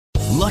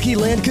Lucky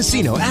Land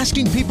Casino,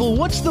 asking people,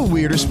 what's the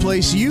weirdest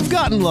place you've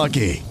gotten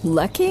lucky?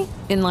 Lucky?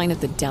 In line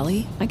at the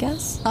deli, I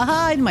guess?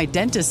 Aha, in my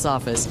dentist's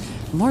office.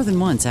 More than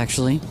once,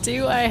 actually.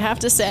 Do I have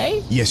to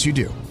say? Yes, you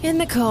do. In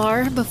the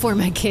car before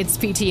my kids'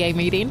 PTA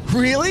meeting.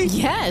 Really?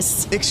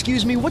 Yes.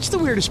 Excuse me, what's the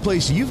weirdest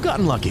place you've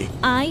gotten lucky?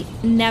 I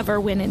never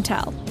win and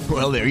tell.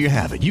 Well, there you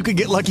have it. You can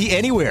get lucky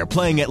anywhere,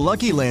 playing at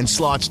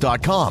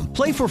LuckyLandSlots.com.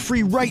 Play for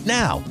free right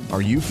now.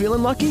 Are you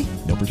feeling lucky?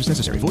 No purchase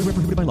necessary. Void where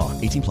prohibited by law.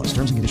 18 plus.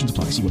 Terms and conditions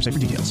apply. See website for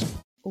details.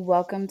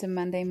 Welcome to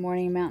Monday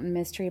Morning Mountain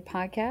Mystery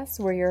Podcast.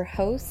 We're your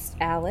hosts,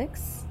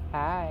 Alex.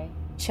 Hi.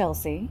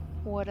 Chelsea.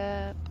 What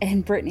up?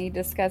 And Brittany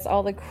discuss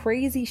all the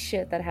crazy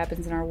shit that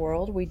happens in our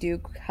world. We do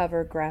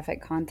cover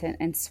graphic content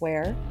and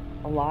swear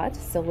a lot,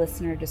 so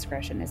listener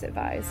discretion is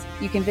advised.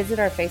 You can visit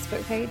our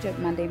Facebook page at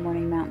Monday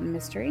Morning Mountain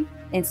Mystery,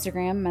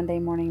 Instagram Monday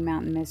Morning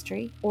Mountain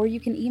Mystery, or you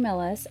can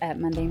email us at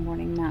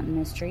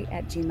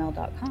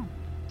mondaymorningmountainmystery@gmail.com.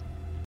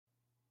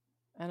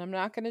 And I'm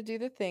not gonna do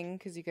the thing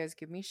because you guys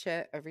give me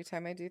shit every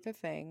time I do the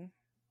thing.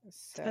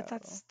 So But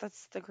that's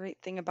the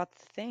great thing about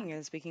the thing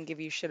is we can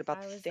give you shit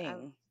about the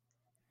thing.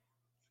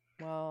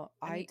 well,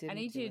 I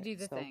need you to do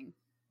the so- thing.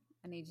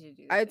 I need you to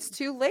do the It's thing.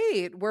 too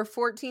late. We're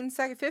 15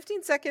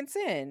 seconds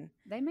in.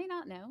 They may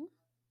not know.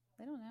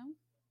 They don't know.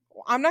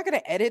 I'm not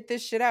gonna edit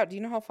this shit out. Do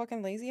you know how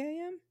fucking lazy I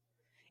am?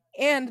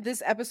 And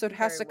this episode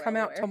has to Very come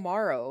well out aware.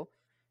 tomorrow.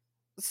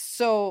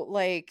 So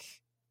like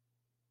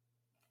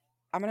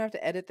I'm gonna have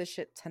to edit this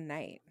shit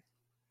tonight.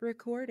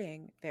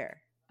 Recording.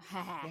 There. You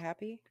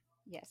happy?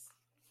 Yes.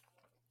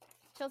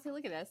 Chelsea,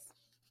 look at this.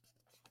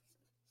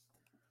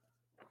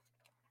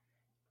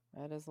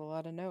 That is a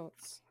lot of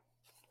notes.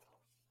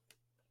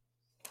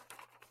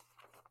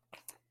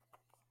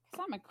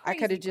 So I'm a I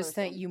could have crazy just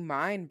sent person. you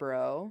mine,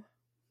 bro.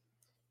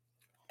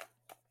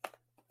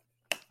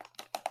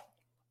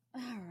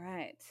 All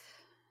right.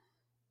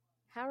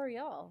 How are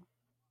y'all?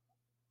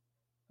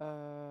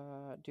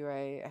 Do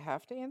I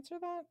have to answer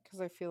that?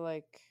 Because I feel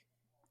like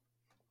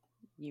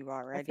You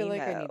already I feel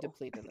like know. I need to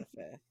plead to the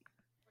fifth.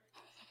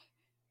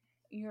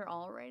 You're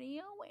already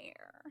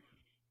aware.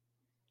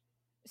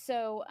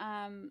 So,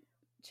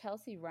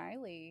 Chelsea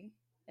Riley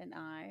and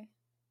I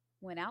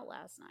went out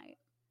last night.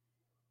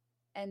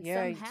 And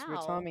Yeah, you somehow, were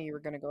telling me you were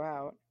gonna go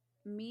out.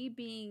 me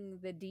being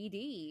the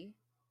DD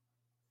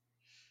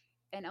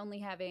and only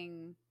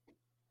having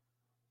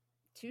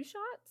 2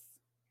 shots,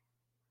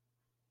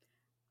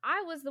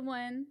 I was the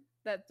one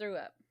that threw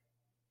up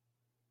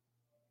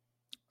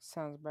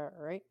Sounds about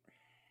right.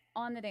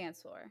 on the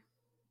dance floor.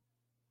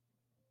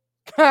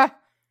 Ha!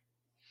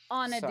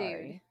 On a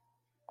Sorry.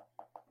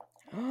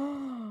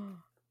 dude.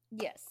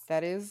 Yes.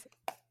 That is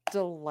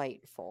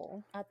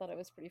delightful. I thought it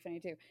was pretty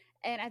funny too.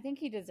 And I think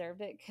he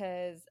deserved it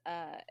because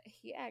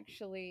he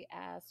actually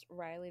asked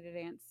Riley to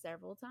dance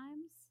several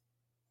times.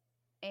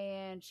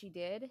 And she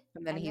did.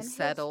 And then he his-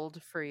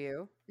 settled for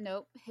you.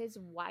 Nope. His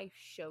wife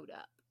showed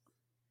up.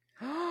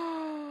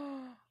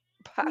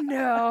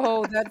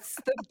 No, that's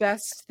the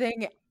best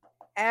thing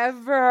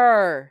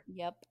ever.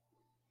 Yep.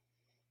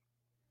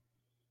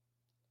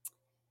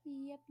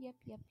 Yep.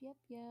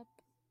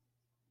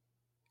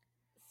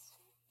 It's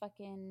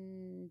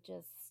fucking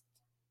just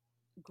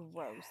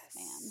gross,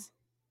 man.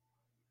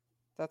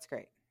 That's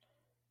great.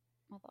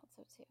 I thought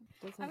so too.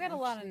 Doesn't I've got a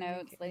lot of actually make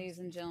notes, any ladies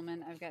and sense.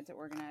 gentlemen. I've got to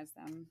organize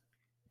them.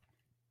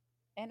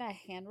 And I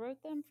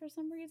handwrote them for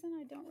some reason.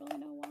 I don't really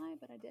know why,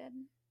 but I did.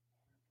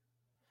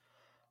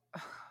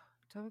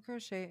 Double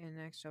crochet in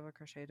next, double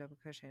crochet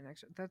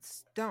next.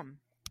 That's dumb.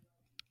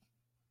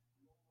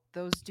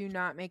 Those do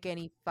not make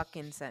any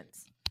fucking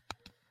sense.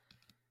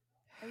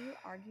 Are you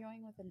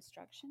arguing with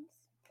instructions?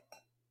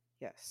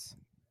 Yes.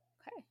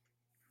 Okay.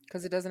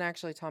 Because it doesn't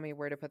actually tell me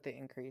where to put the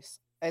increase.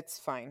 It's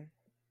fine.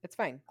 It's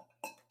fine.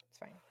 It's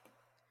fine.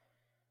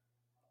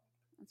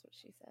 That's what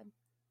she said.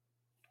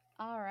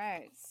 All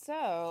right.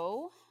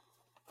 So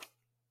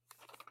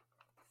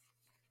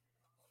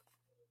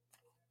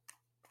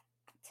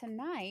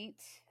tonight,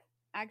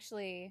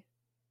 actually,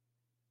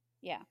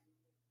 yeah.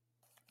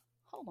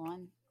 Hold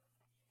on.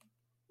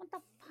 What the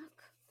fuck?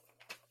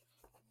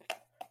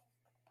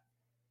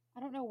 I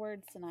don't know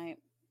words tonight.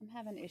 I'm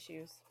having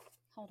issues.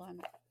 Hold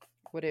on.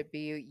 Would it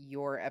be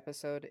your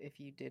episode if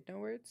you did know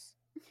words?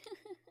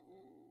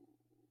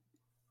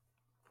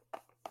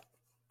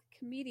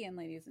 Comedian,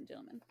 ladies and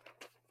gentlemen.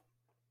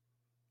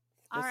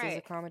 This All is a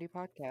right. comedy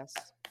podcast.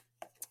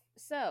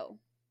 So,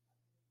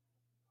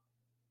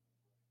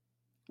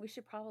 we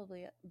should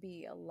probably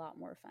be a lot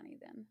more funny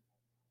then.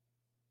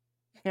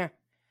 Yeah.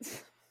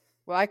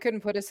 Well, I couldn't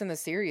put us in the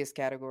serious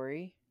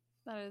category.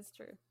 That is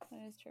true. That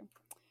is true.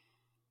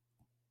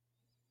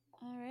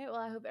 All right. Well,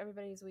 I hope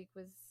everybody's week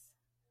was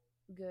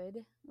good,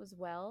 was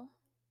well.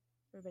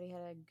 Everybody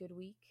had a good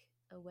week,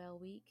 a well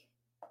week.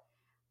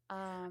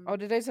 Oh,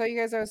 did I tell you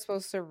guys I was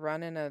supposed to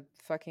run in a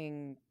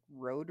fucking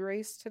road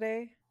race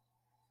today?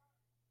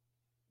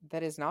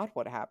 That is not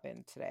what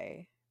happened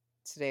today.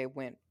 Today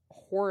went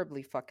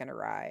horribly fucking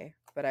awry,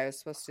 but I was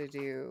supposed to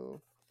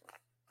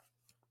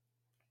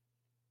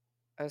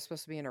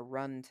be in a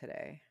run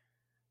today.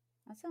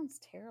 That sounds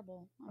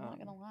terrible. I'm not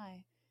gonna Um,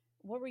 lie.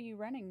 What were you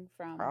running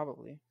from?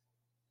 Probably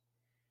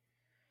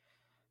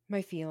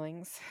my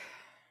feelings.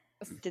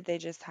 Did they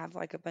just have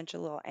like a bunch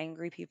of little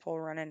angry people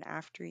running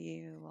after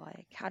you?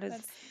 Like,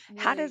 That's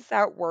how really does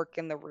that work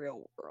in the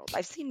real world?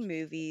 I've seen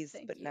movies,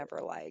 thank but you. never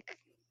like.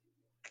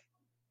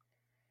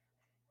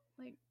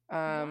 Like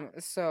what?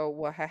 So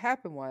what had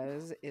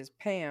happened is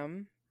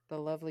Pam, the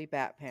lovely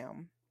Bat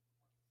Pam,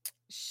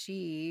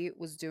 she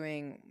was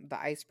doing the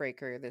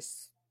icebreaker.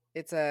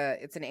 It's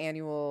an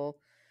annual.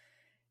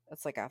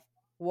 It's like a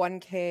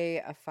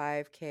 1K, a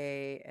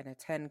 5K, and a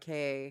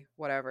 10K,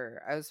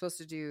 whatever. I was supposed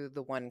to do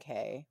the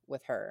 1K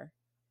with her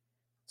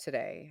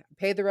today.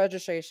 Paid the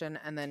registration,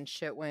 and then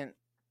shit went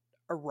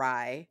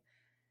awry,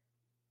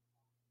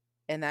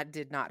 and that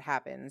did not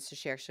happen. So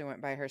she actually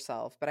went by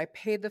herself. But I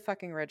paid the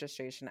fucking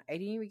registration. I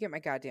didn't even get my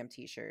goddamn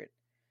t-shirt.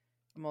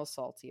 I'm a little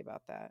salty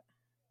about that.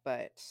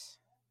 But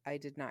I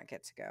did not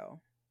get to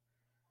go.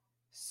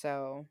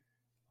 So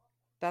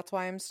that's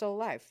why I'm still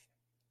alive.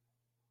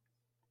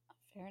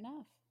 Fair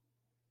enough.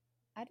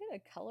 I did a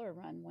color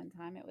run one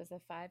time. It was a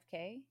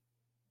 5K.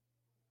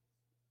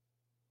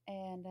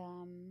 And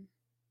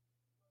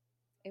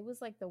it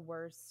was like the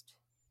worst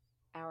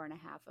hour and a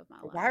half of my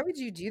Why life. would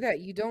you do that?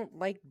 You don't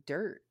like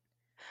dirt.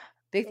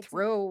 They It's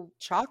throw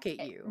chalk at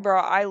you. Bro,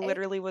 I it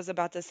literally was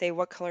about to say,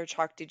 what color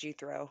chalk did you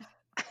throw?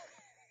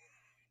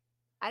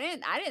 I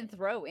didn't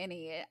throw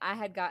any. I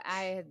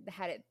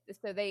had it,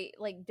 so they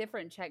like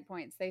different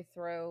checkpoints, they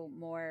throw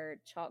more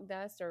chalk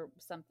dust or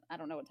some, I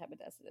don't know what type of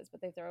dust it is,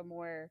 but they throw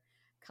more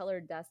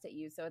colored dust at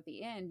you. So at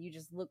the end you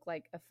just look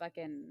like a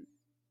fucking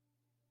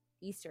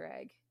Easter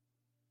egg.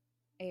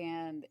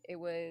 And it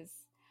was,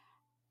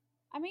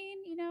 I mean,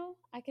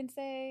 I can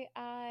say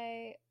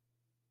I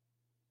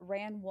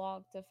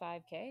walked a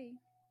 5K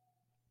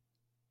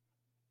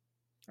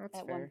That's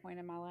at one fair. point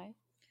in my life.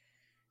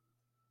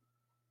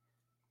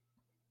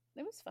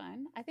 It was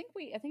fun. I think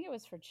it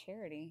was for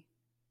charity.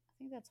 I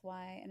think that's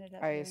why I ended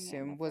up I doing it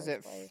in the assume. Was first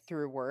it place.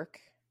 through work?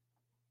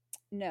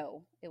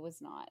 No, it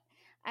was not.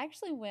 I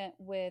actually went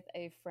with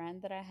a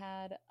friend that I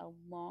had a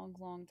long,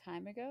 long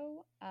time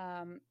ago.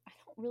 I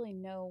don't really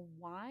know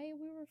why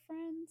we were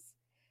friends.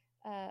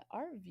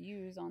 Our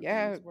views on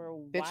Yeah, things were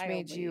bitch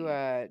made you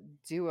wildly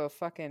do a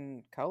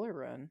fucking color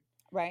run.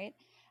 right.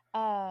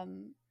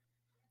 Um,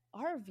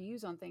 our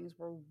views on things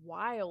were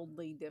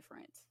wildly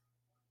different,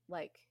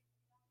 like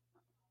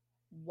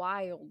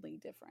wildly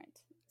different.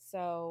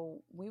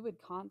 So we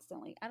would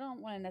constantly, I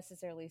don't want to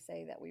necessarily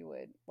say that we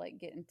would like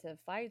get into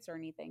fights or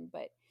anything,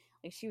 but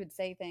like she would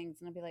say things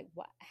and I'd be like,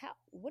 what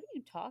are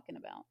you talking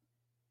about?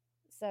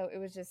 So it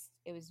was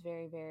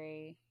very,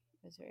 very,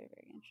 it was very,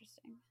 very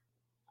interesting.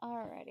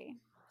 Alrighty.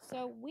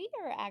 So we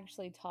are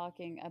actually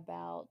talking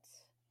about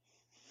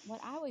what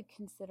I would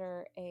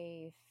consider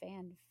a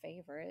fan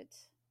favorite.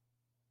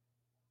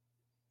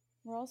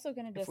 We're also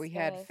going to If we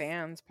had discuss,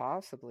 fans,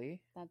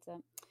 possibly. that's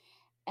it.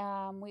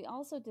 We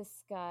also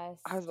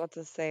I was discussed, about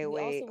to say, we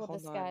also wait, will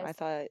hold on. discuss, I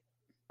thought,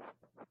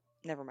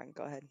 never mind,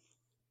 go ahead.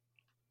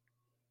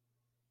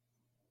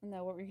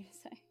 no, what were you going to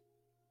say?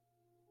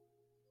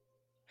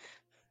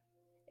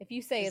 If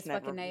you say Just his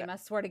fucking never, name, I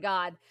swear to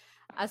God,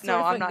 I swear no,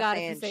 to I'm fucking not God,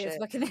 if you saying say his shit.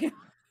 fucking name.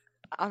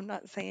 I'm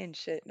not saying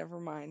shit, never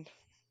mind.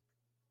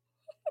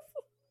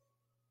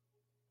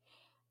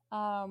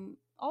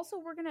 Also,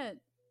 we're going to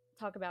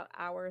talk about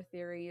our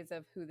theories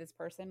of who this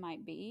person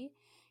might be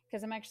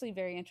because I'm actually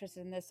very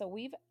interested in this. So,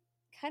 we've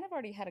kind of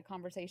already had a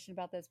conversation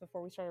about this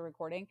before we started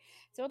recording.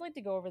 So, I'd like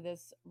to go over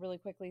this really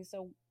quickly.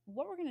 So,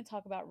 what we're going to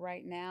talk about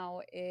right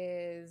now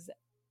is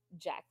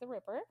Jack the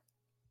Ripper.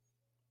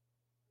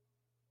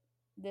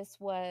 This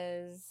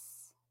was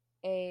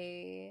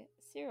a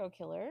serial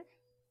killer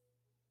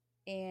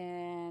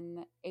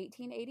in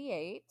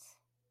 1888.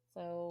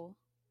 So,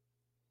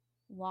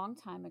 long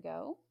time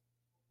ago.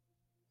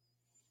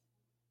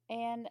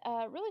 And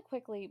really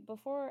quickly,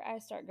 before I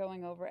start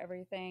going over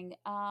everything,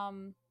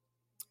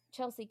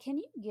 Chelsea, can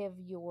you give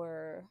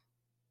your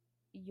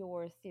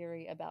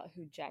theory about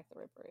who Jack the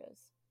Ripper is?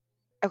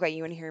 Okay,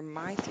 you want to hear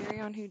my theory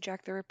on who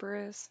Jack the Ripper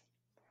is?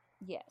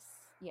 Yes,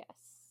 yes,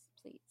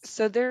 please.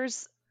 So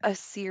there's a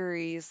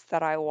series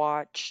that I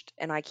watched,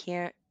 and I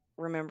can't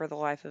remember the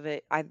life of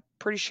it. I'm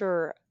pretty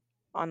sure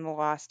on the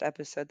last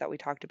episode that we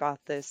talked about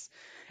this,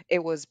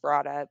 it was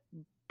brought up,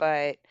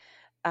 but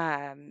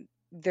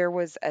there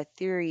was a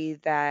theory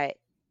that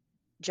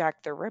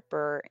Jack the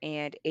Ripper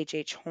and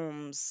H.H.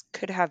 Holmes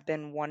could have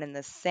been one and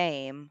the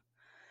same,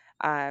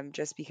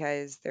 just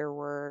because there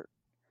were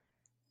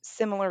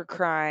similar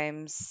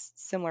crimes,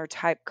 similar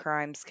type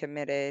crimes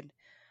committed,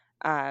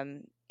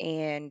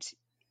 and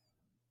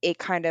it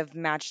kind of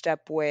matched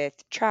up with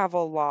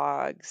travel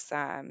logs.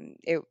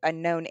 A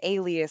known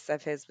alias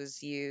of his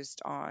was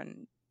used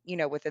on,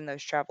 within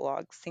those travel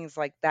logs, things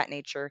like that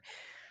nature,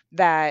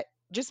 that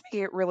just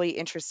make it really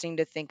interesting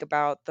to think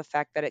about the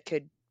fact that it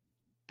could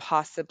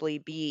possibly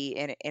be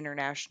an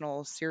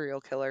international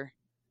serial killer.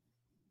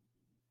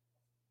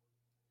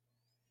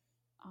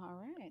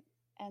 All right.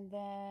 And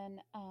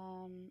then,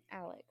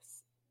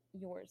 Alex,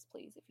 yours,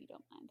 please, if you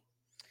don't mind.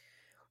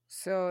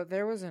 So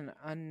there was an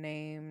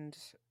unnamed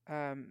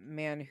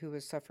man who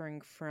was suffering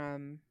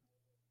from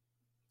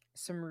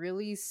some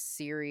really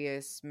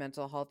serious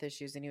mental health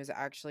issues, and he was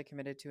actually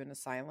committed to an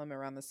asylum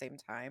around the same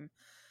time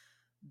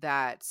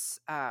that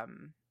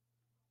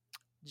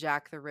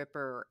Jack the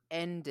Ripper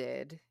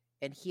ended,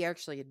 and he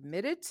actually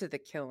admitted to the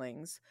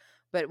killings.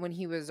 But when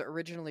he was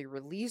originally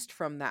released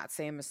from that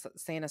same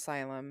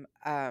asylum,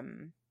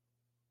 that's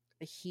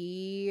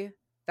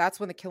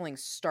when the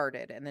killings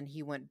started, and then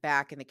he went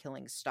back and the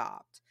killings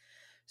stopped.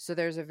 So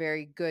there's a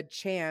very good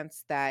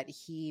chance that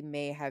he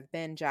may have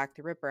been Jack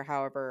the Ripper.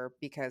 However,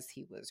 because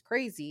he was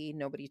crazy,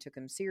 nobody took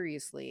him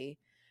seriously,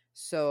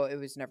 so it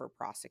was never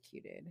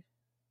prosecuted.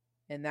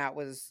 And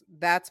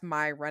that's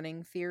my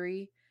running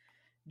theory,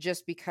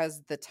 just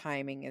because the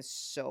timing is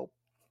so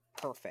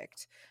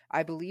perfect.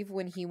 I believe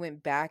when he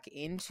went back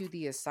into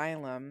the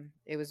asylum,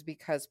 it was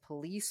because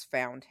police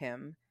found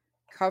him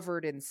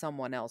covered in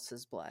someone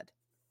else's blood.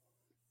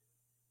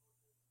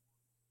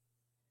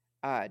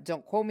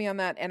 Don't quote me on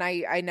that. And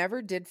I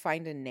never did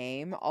find a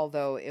name,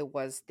 although it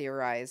was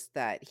theorized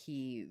that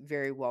he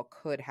very well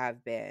could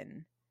have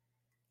been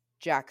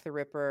Jack the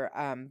Ripper.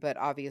 But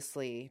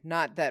obviously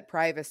not that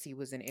privacy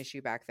was an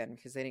issue back then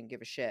because they didn't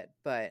give a shit.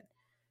 But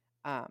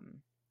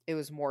it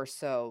was more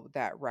so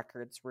that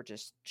records were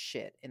just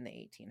shit in the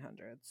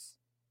 1800s.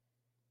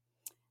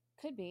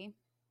 Could be.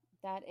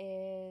 That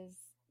is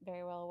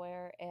very well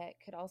aware. It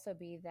could also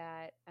be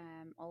that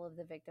all of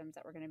the victims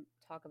that we're going to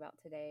talk about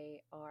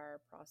today are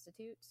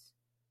prostitutes.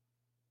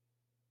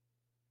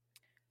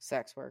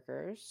 Sex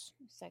workers,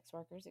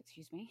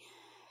 excuse me,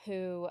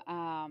 who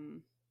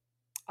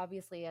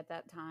obviously at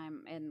that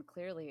time and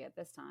clearly at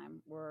this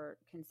time were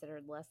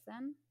considered less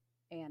than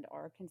and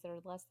are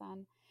considered less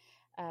than,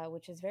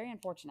 which is very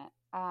unfortunate.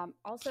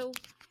 Also,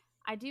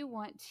 I do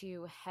want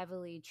to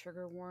heavily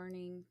trigger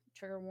warn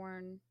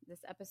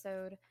this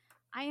episode.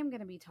 I am going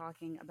to be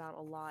talking about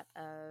a lot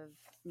of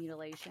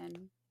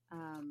mutilation.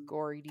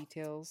 gory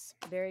details.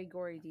 Very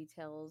gory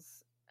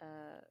details.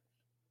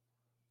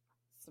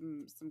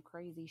 Some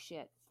crazy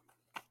shit.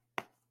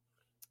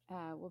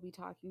 We'll be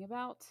talking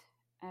about.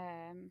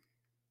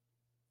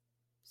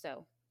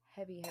 So,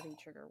 heavy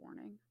trigger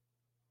warning.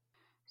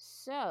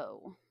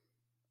 So,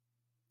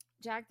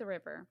 Jack the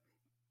Ripper.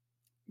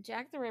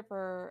 Jack the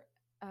Ripper,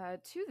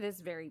 to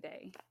this very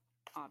day,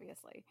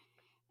 obviously,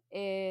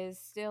 is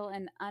still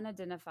an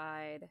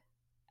unidentified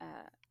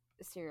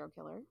serial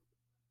killer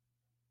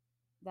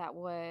that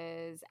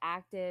was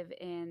active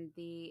in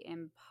the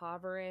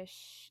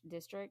impoverished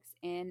districts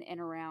in and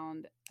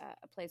around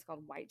a place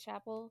called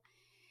Whitechapel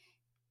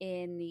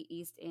in the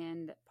East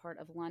End part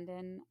of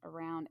London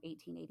around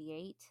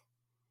 1888.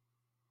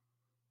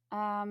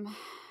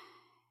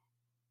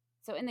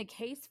 So in the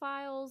case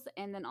files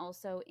and then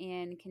also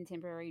in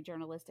contemporary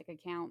journalistic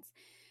accounts,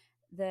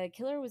 the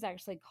killer was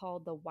actually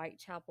called the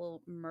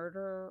Whitechapel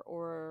Murder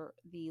or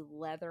the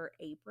Leather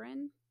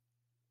Apron.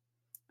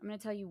 I'm going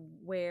to tell you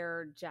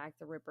where Jack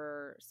the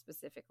Ripper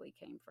specifically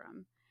came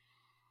from.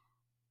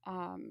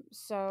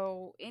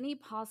 So any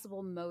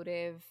possible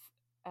motive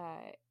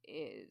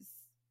is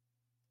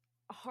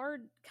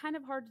kind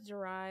of hard to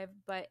derive,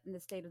 but in the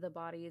state of the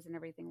bodies and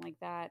everything like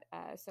that.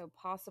 So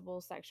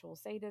possible sexual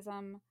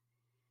sadism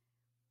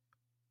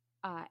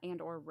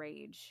and or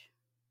rage.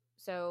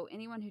 So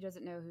anyone who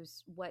doesn't know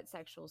what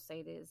sexual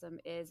sadism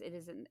is, it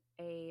is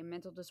a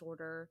mental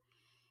disorder.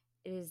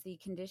 It is the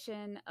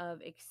condition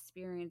of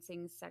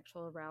experiencing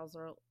sexual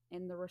arousal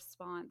in the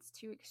response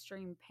to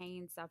extreme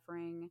pain,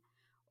 suffering,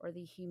 or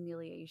the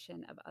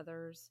humiliation of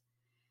others.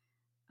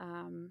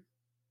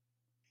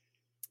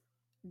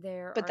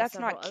 But that's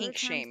not kink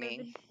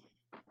shaming.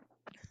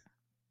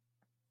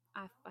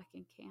 I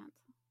fucking can't.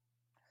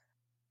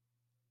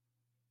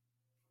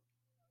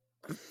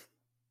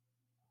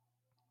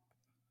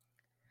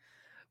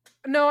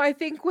 No, I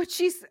think what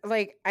she's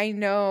like, I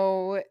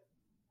know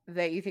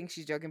that you think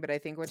she's joking, but I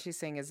think what she's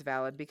saying is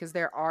valid because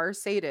there are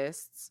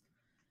sadists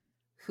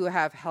who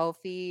have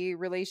healthy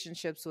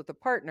relationships with a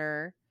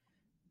partner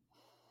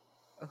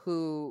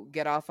who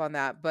get off on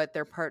that, but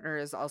their partner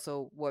is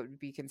also what would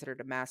be considered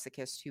a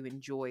masochist who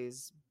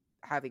enjoys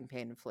having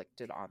pain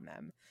inflicted on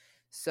them.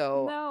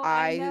 So No,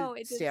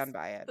 I stand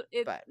by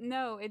it. But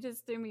no, it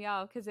just threw me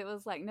off because it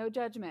was like no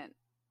judgment,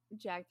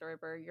 Jack the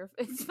Ripper.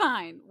 It's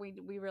fine. We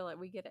really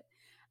we get it.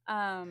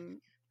 I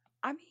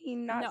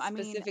mean, not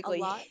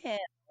specifically him.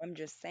 I'm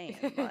just saying,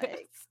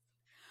 like.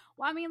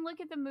 Well, I mean, look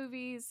at the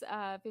movies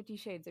 50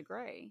 Shades of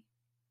Grey.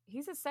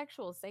 He's a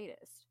sexual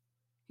sadist.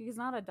 He's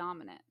not a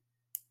dominant.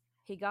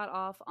 He got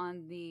off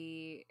on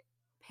the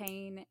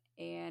pain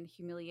and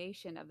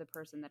humiliation of the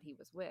person that he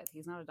was with.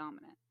 He's not a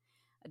dominant.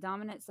 A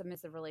dominant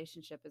submissive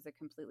relationship is a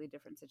completely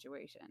different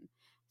situation.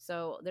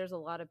 So there's a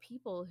lot of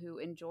people who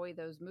enjoy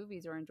those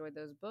movies or enjoy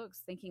those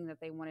books thinking that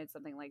they wanted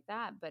something like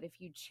that. But if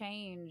you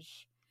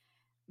change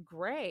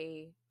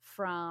Grey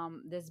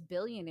from this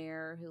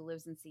billionaire who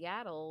lives in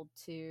Seattle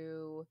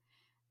to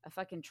a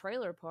fucking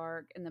trailer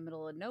park in the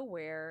middle of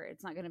nowhere,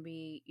 it's not going to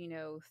be,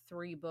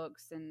 3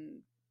 books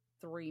and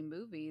 3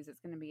 movies. It's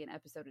going to be an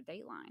episode of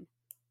Dateline.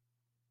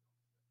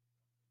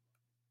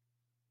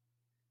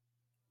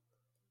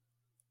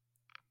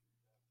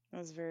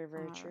 That's very,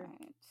 very All true.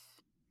 right.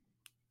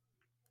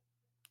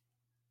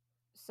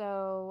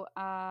 So,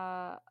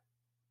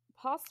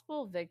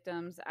 possible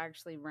victims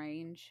actually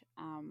range,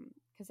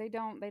 because they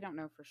don't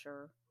know for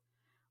sure.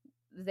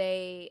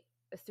 They,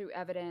 through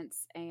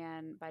evidence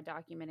and by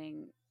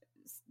documenting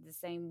the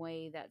same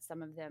way that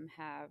some of them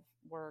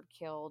were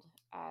killed,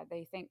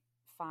 they think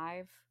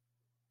 5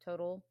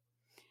 total,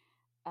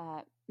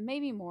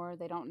 maybe more.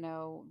 They don't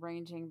know,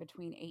 ranging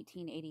between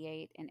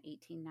 1888 and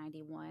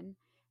 1891.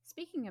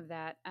 Speaking of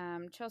that,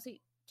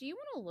 Chelsea, do you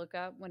want to look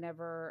up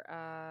whenever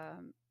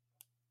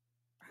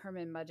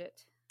Herman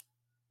Mudgett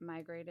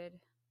migrated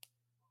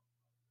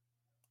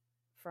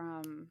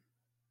from,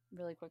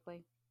 really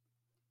quickly,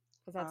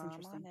 because that's I'm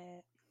interesting.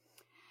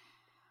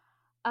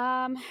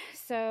 on it.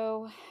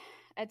 So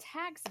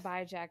attacks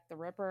by Jack the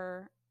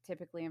Ripper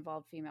typically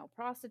involved female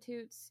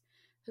prostitutes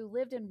who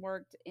lived and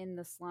worked in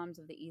the slums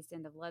of the East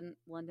End of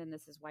London.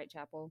 This is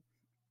Whitechapel.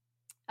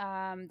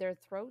 Their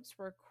throats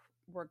were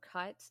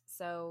cut,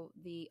 so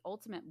the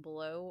ultimate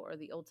blow, or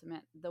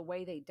the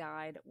way they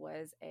died,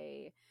 was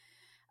a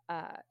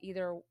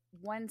either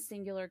one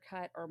singular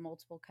cut or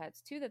multiple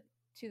cuts to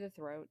the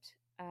throat.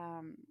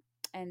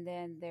 And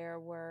then there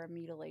were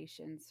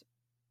mutilations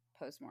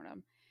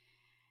postmortem.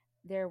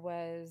 There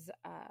was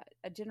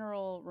a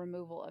general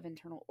removal of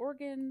internal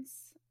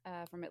organs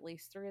from at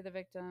least 3 of the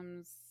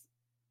victims.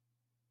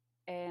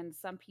 And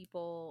some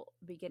people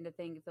begin to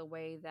think the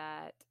way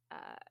that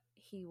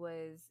he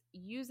was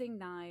using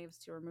knives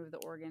to remove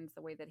the organs,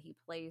 the way that he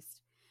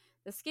placed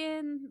the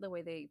skin, the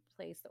way they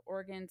placed the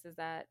organs, is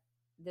that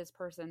this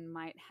person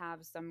might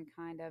have some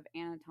kind of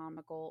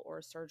anatomical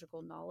or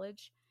surgical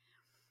knowledge,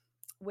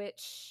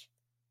 which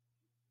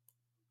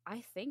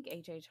I think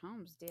H.H.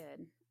 Holmes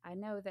did. I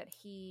know that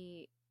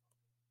he,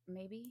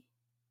 maybe,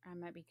 I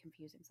might be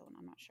confusing someone,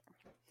 I'm not sure.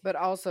 But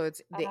also,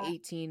 it's the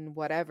 18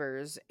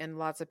 whatevers, and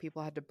lots of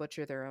people had to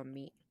butcher their own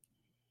meat.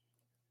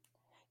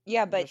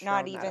 Yeah, but Just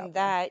not throwing that even out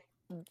there. that.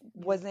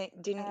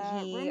 Didn't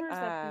he? Rumors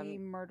that the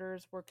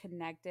murders were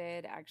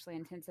connected actually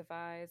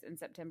intensifies in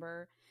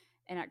September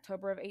and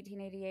October of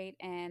 1888,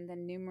 and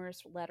then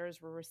numerous letters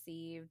were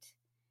received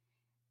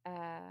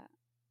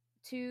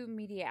to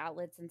media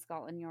outlets in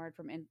Scotland Yard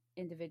from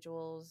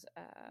individuals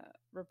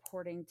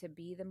reporting to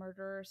be the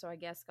murderer. So I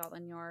guess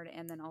Scotland Yard,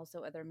 and then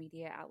also other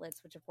media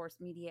outlets, which of course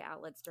media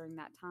outlets during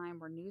that time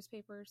were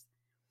newspapers,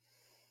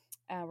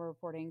 were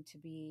reporting to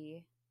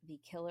be the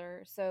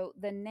killer. So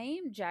the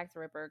name Jack the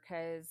Ripper,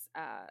 because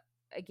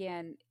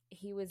again,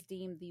 he was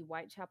deemed the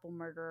Whitechapel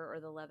murderer or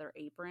the Leather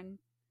Apron.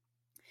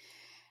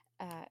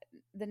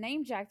 The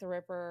name Jack the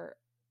Ripper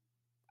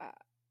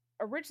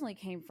originally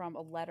came from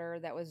a letter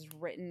that was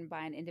written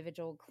by an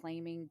individual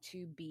claiming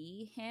to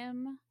be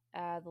him.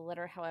 The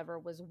letter, however,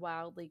 was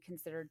wildly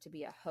considered to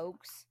be a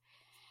hoax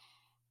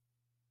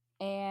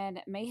and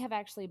may have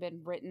actually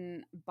been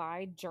written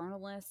by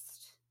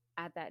journalists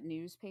at that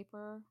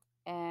newspaper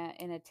in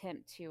an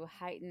attempt to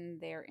heighten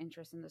their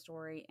interest in the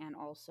story and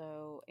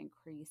also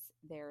increase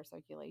their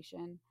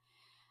circulation.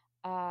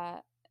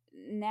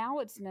 Now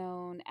it's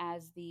known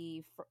as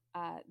the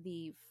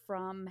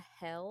From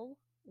Hell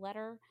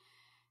letter.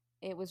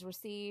 It was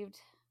received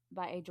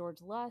by a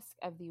George Lusk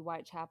of the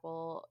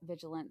Whitechapel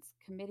Vigilance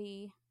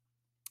Committee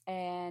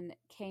and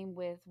came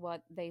with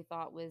what they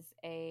thought was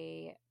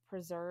a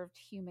preserved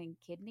human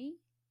kidney,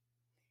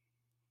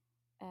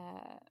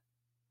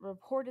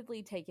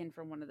 reportedly taken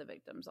from one of the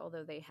victims,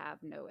 although they have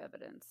no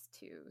evidence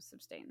to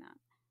sustain that.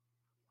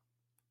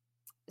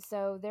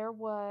 So there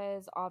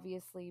was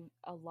obviously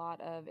a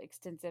lot of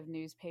extensive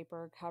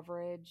newspaper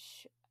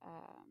coverage.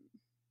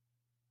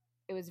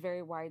 It was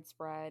very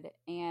widespread,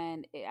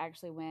 and it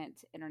actually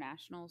went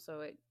international,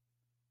 so it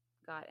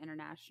got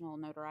international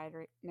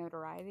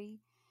notoriety.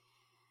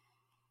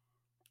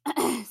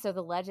 So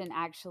the legend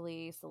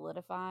actually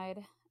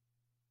solidified.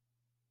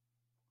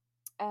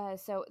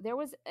 So there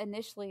was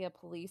initially a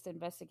police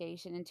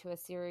investigation into a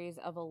series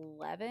of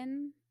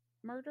 11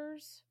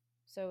 murders.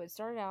 So it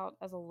started out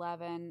as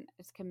 11.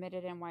 It's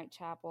committed in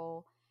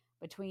Whitechapel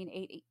between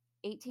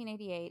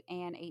 1888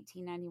 and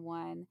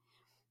 1891.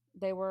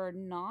 They were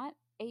not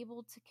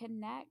able to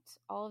connect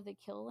all of the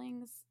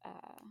killings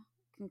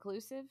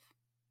conclusive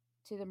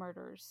to the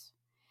murders.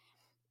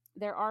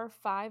 There are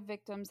 5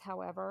 victims,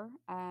 however: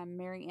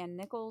 Mary Ann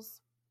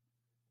Nichols,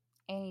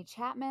 Annie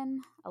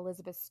Chapman,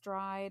 Elizabeth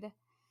Stride,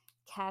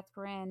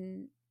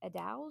 Catherine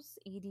Eddowes,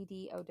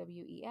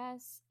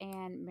 Eddowes,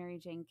 and Mary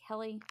Jane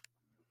Kelly.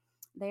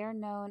 They are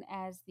known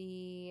as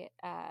the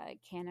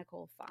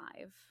Canonical 5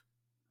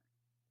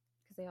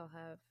 because they all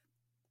have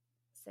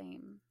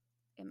same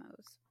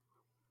MOs.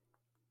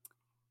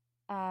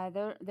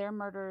 Their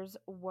murders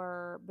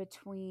were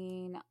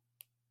between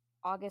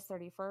August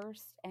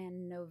 31st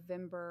and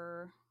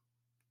November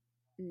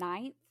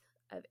 9th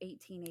of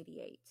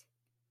 1888.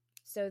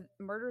 So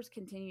murders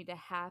continued to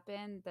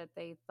happen that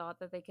they thought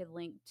that they could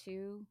link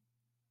to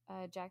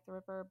Jack the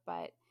Ripper,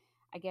 but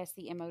I guess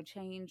the MO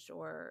changed,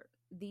 or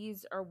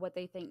these are what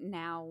they think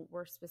now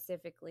were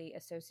specifically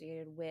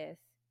associated with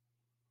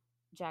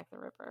Jack the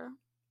Ripper.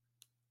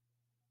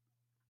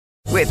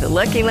 With the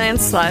Lucky Land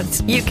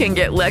Slots, you can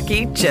get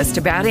lucky just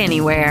about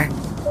anywhere.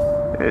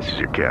 This is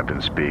your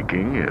captain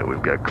speaking.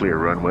 We've got clear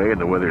runway and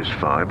the weather's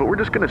fine, but we're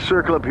just going to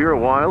circle up here a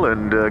while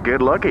and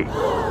get lucky.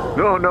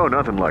 No,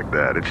 nothing like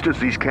that. It's just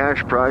these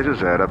cash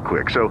prizes add up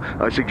quick. So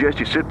I suggest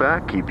you sit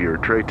back, keep your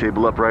tray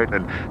table upright,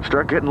 and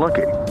start getting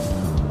lucky.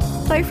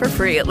 Play for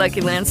free at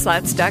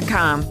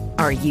LuckyLandSlots.com.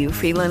 Are you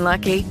feeling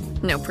lucky?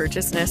 No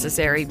purchase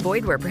necessary.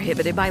 Void where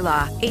prohibited by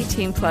law.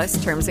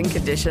 18+ terms and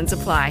conditions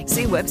apply.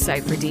 See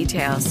website for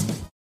details.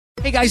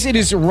 Hey guys, it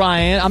is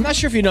Ryan. I'm not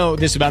sure if you know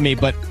this about me,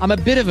 but I'm a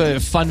bit of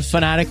a fun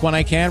fanatic when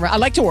I can. I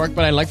like to work,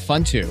 but I like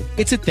fun too.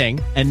 It's a thing.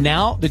 And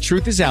now the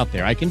truth is out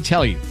there. I can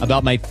tell you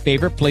about my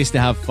favorite place to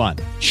have fun.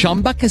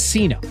 Chumba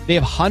Casino. They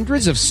have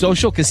hundreds of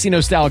social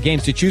casino style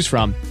games to choose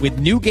from with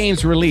new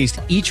games released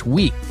each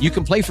week. You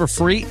can play for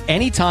free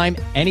anytime,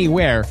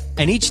 anywhere.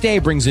 And each day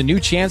brings a new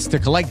chance to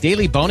collect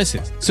daily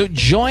bonuses. So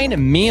join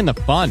me in the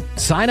fun.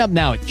 Sign up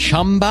now at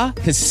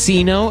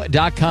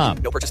ChumbaCasino.com.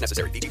 No purchase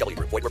necessary. VGW.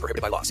 Void where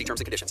prohibited by law. See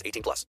terms and conditions.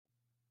 18+.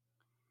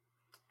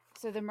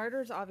 So the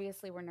murders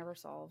obviously were never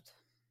solved,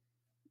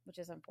 which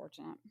is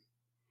unfortunate.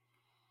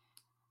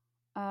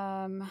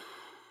 And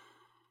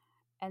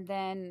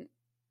then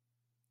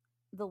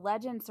the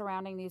legend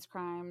surrounding these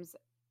crimes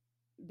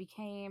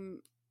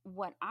became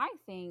what I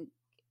think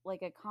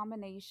like a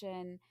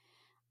combination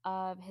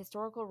of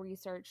historical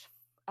research,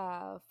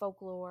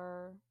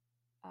 folklore,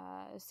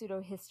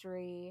 pseudo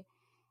history,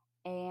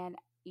 and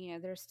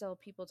there's still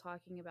people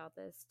talking about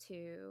this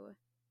too.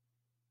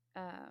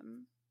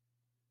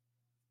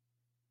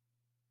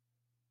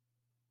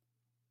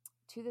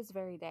 To this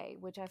very day,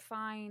 which I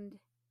find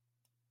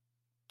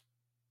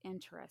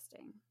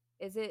interesting.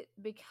 Is it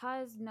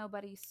because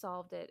nobody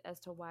solved it as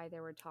to why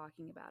they were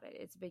talking about it?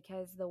 It's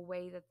because the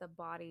way that the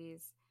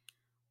bodies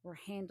were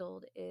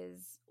handled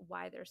is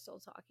why they're still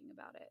talking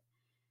about it.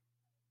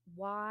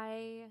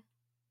 Why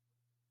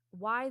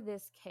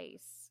this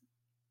case?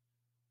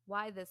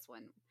 Why this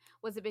one?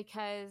 Was it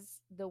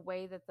because the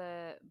way that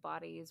the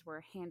bodies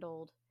were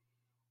handled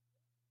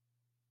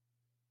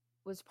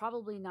was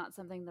probably not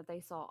something that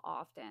they saw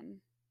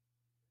often?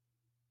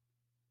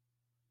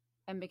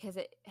 And because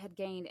it had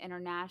gained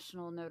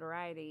international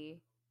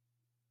notoriety,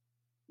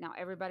 now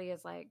everybody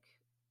is like,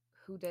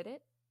 who did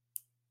it?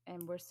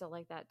 And we're still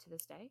like that to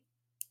this day.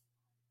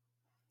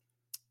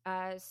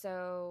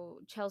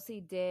 So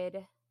Chelsea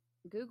did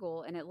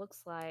Google, and it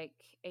looks like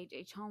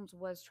H.H. Holmes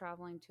was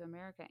traveling to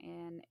America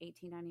in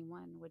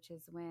 1891, which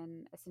is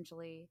when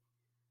essentially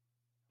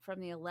from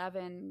the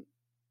 11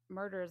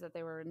 murders that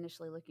they were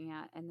initially looking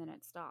at, and then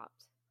it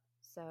stopped.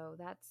 So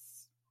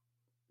it's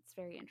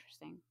very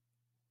interesting.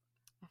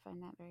 I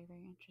find that very,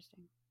 very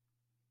interesting.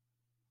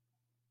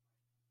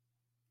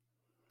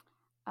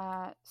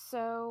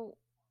 So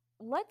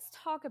let's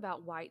talk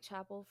about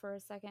Whitechapel for a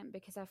second,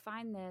 because I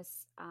find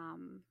this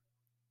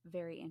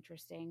very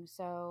interesting.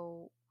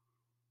 So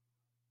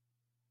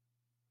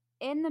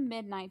in the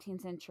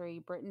mid-19th century,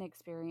 Britain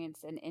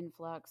experienced an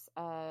influx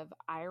of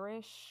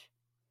Irish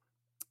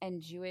and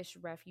Jewish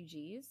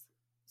refugees.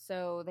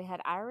 So they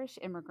had Irish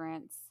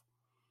immigrants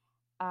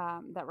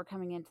that were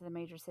coming into the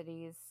major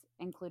cities,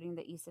 including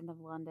the East End of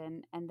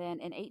London. And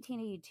then in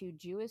 1882,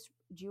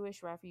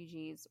 Jewish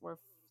refugees were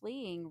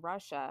fleeing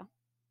Russia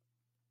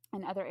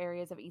and other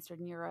areas of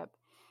Eastern Europe.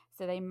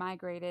 So they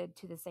migrated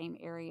to the same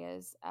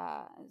areas.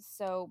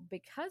 So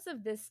because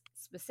of this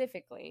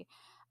specifically,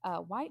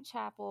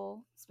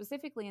 Whitechapel,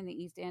 specifically in the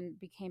East End,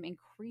 became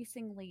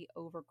increasingly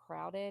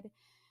overcrowded,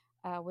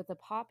 with the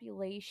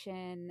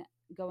population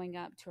going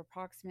up to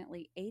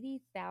approximately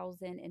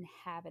 80,000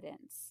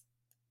 inhabitants.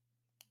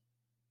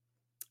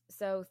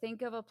 So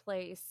think of a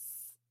place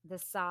the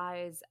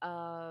size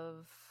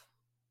of,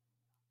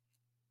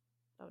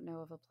 I don't know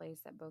of a place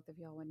that both of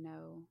y'all would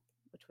know,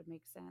 which would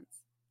make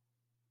sense.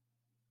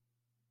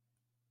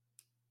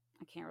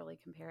 I can't really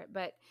compare it,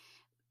 but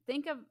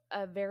think of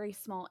a very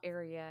small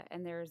area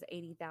and there's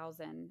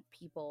 80,000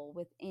 people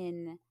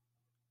within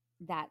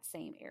that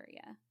same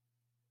area.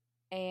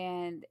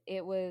 And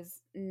it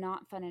was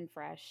not fun and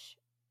fresh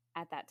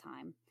at that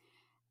time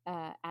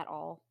at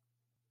all.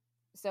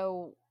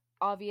 So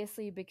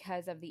obviously,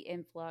 because of the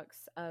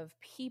influx of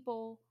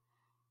people,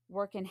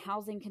 work and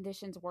housing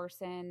conditions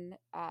worsened,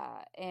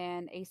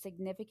 and a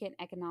significant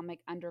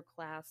economic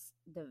underclass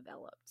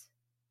developed,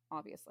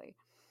 obviously.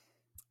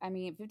 I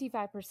mean,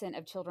 55%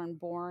 of children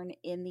born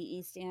in the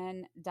East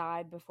End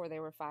died before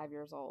they were 5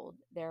 years old.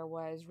 There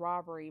was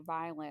robbery,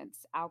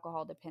 violence,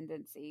 alcohol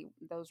dependency.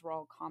 Those were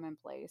all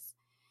commonplace.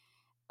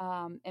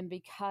 And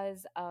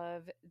because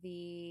of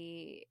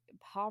the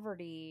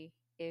poverty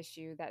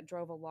issue, that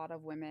drove a lot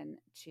of women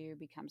to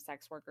become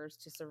sex workers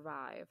to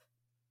survive.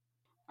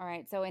 All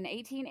right, so in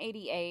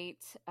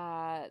 1888,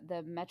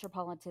 the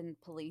Metropolitan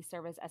Police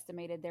Service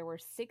estimated there were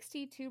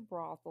 62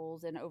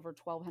 brothels and over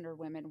 1,200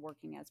 women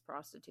working as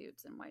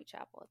prostitutes in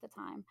Whitechapel at the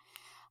time.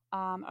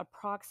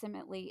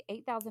 Approximately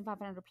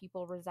 8,500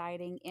 people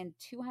residing in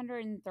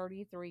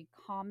 233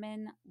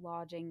 common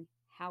lodging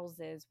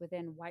houses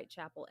within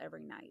Whitechapel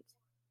every night.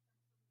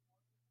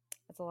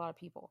 That's a lot of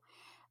people.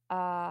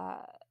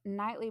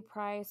 Nightly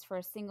price for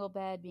a single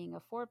bed being a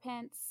 4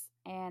 pence,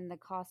 and the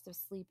cost of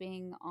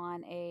sleeping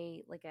on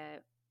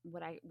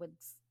what I would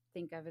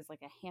think of as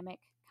like a hammock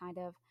kind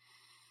of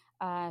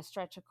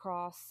stretch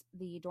across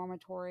the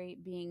dormitory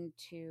being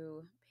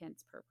 2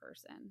 pence per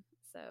person.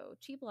 So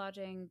cheap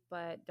lodging,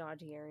 but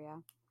dodgy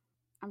area.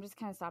 I'm just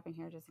kind of stopping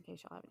here just in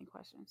case y'all have any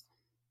questions.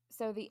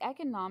 So the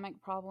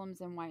economic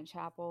problems in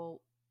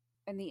Whitechapel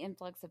and the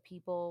influx of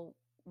people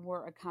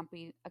were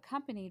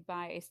accompanied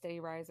by a steady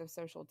rise of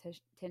social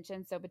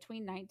tension. So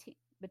between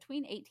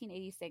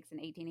 1886 and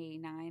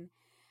 1889,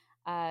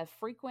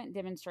 frequent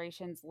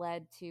demonstrations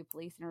led to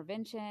police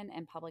intervention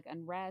and public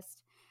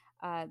unrest.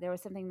 There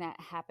was something that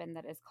happened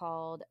that is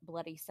called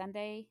Bloody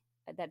Sunday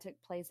that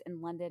took place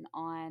in London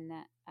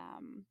on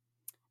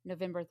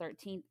November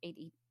 13th,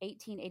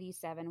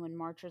 1887, when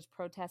marchers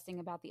protesting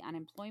about the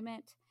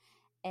unemployment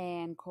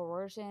and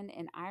coercion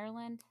in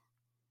Ireland,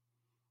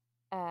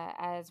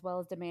 as well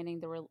as demanding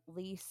the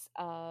release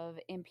of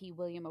MP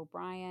William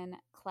O'Brien,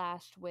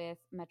 clashed with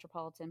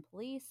Metropolitan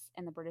Police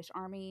and the British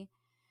Army.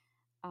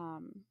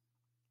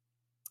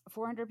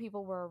 400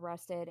 people were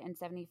arrested and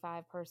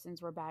 75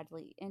 persons were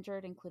badly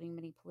injured, including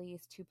many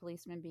police, 2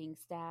 policemen being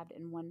stabbed,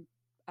 and 1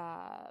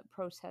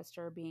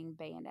 protester being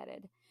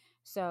bayoneted.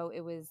 So it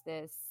was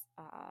this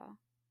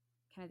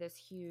kind of this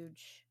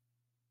huge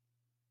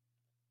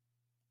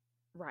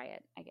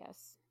riot, I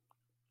guess.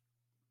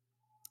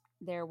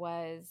 There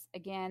was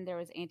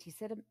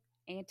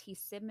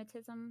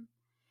anti-Semitism,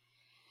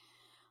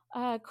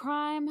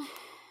 crime,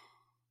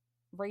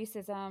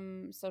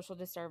 racism, social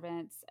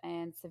disturbance,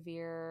 and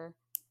severe.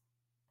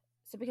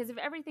 So because of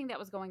everything that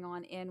was going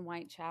on in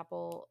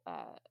Whitechapel,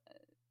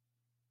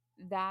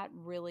 that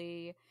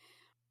really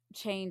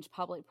changed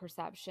public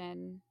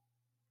perception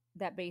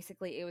that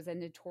basically it was a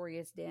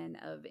notorious den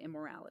of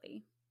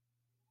immorality.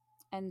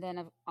 And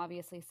then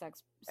obviously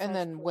sex. And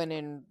then when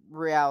in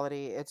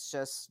reality, it's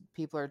just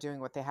people are doing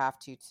what they have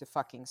to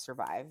fucking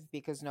survive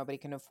because nobody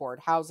can afford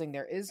housing.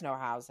 There is no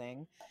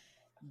housing.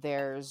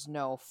 There's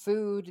no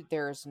food.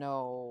 There's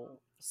no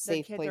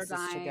safe places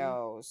to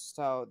go.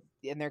 So,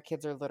 and their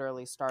kids are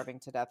literally starving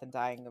to death and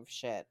dying of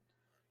shit.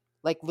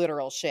 Like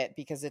literal shit,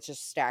 because it's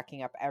just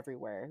stacking up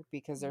everywhere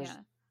because there's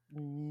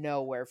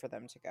nowhere for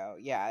them to go.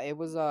 Yeah, it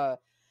was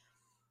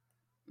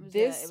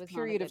this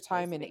period of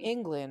time in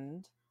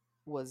England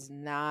was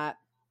not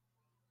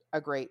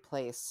a great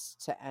place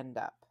to end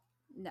up.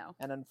 No.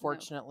 And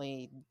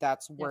unfortunately,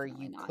 that's where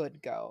you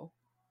could go.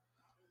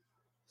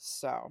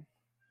 So,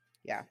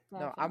 yeah.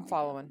 No, I'm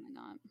following.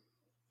 Not.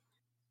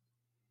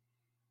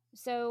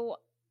 So,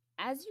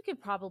 as you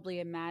could probably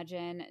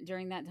imagine,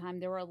 during that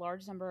time, there were a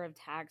large number of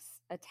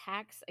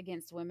attacks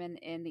against women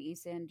in the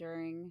East End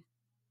during...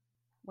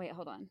 Wait,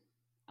 hold on.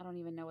 I don't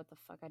even know what the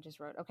fuck I just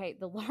wrote. Okay,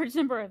 the large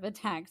number of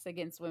attacks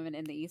against women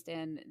in the East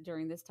End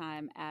during this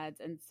time adds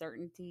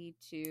uncertainty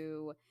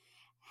to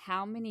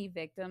how many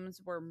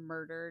victims were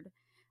murdered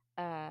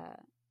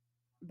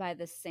by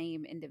the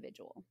same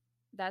individual.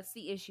 That's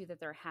the issue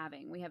that they're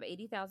having. We have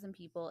 80,000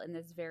 people in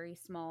this very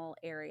small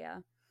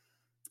area.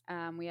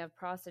 We have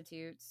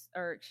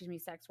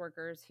sex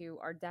workers who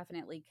are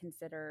definitely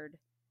considered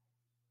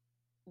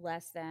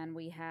less than.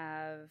 We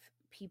have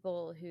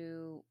people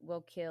who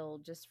will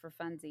kill just for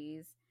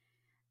funsies.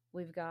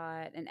 We've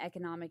got an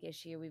economic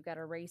issue. We've got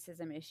a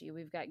racism issue.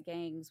 We've got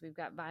gangs. We've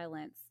got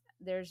violence.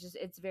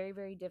 It's very,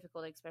 very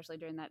difficult, especially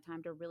during that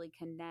time, to really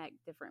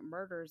connect different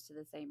murders to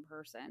the same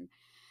person.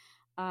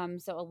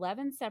 So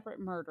 11 separate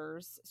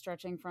murders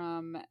stretching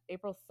from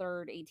April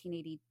 3rd,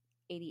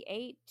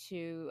 1888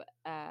 to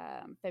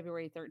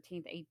February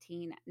 13th,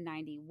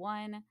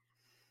 1891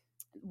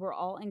 were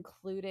all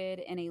included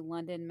in a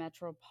London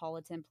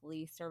Metropolitan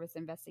Police Service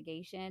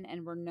investigation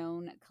and were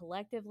known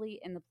collectively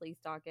in the police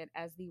docket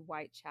as the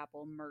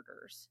Whitechapel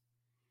murders.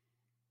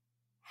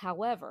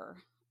 However,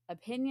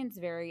 opinions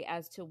vary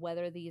as to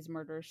whether these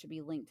murders should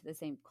be linked to the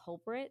same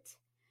culprit,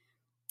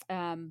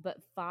 but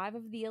 5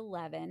 of the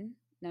 11,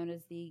 known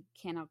as the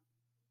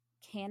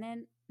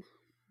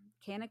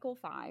Canonical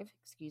Five,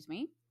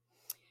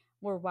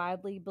 were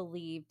widely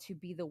believed to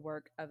be the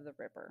work of the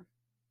Ripper.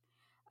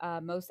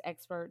 Most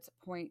experts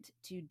point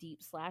to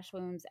deep slash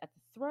wounds at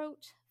the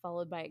throat,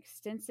 followed by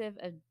extensive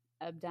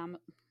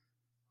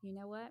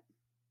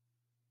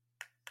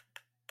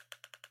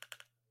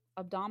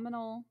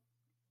abdominal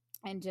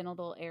and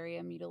genital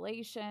area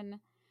mutilation.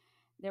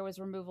 There was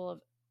removal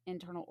of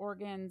internal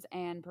organs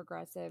and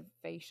progressive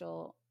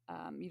facial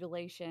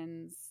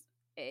mutilations.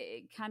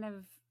 It kind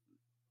of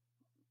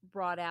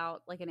brought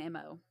out like an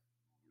MO.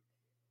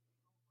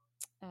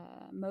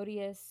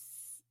 Modus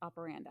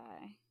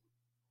operandi.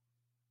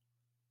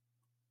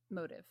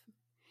 Motive.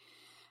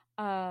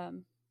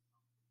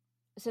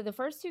 So the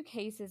first 2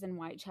 cases in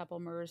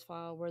Whitechapel murders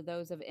file were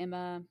those of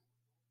Emma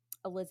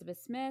Elizabeth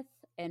Smith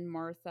and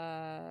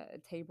Martha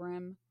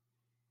Tabram.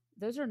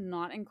 Those are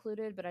not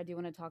included, but I do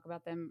want to talk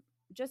about them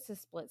just a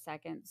split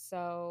second.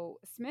 So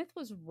Smith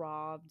was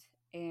robbed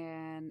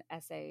and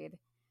essayed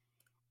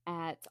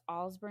at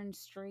Osborne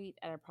Street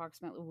at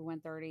approximately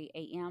 1:30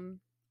 a.m.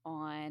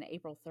 on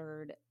April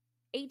 3rd,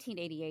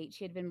 1888,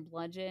 she had been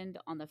bludgeoned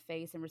on the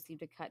face and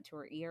received a cut to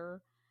her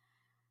ear.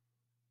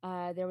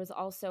 There was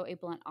also a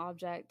blunt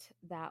object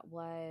that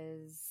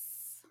was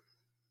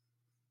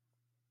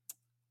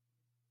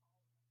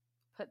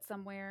put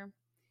somewhere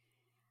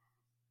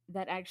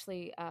that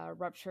actually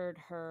ruptured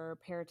her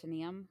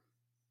peritoneum.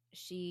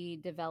 She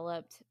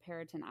developed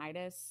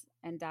peritonitis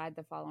and died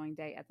the following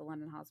day at the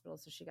London hospital,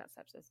 so she got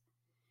sepsis.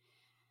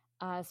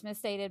 Smith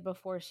stated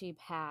before she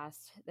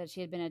passed that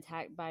she had been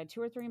attacked by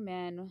 2 or 3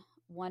 men,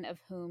 one of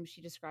whom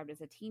she described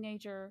as a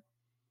teenager.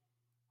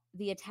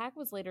 The attack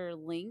was later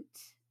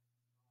linked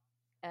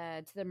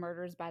to the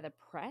murders by the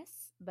press,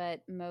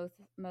 but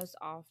most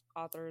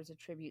authors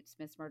attribute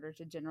Smith's murder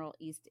to general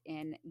East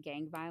End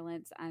gang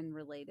violence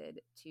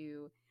unrelated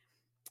to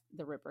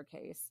the Ripper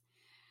case.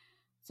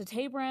 So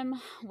Tabram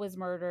was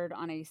murdered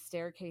on a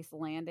staircase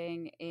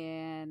landing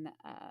in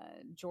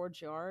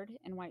George Yard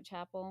in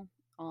Whitechapel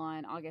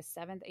on August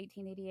 7th,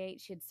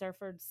 1888. She had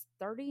suffered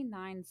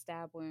 39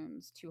 stab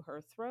wounds to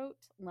her throat,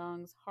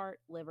 lungs, heart,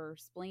 liver,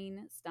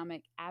 spleen,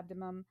 stomach,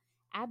 abdomen.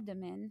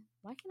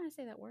 Why can't I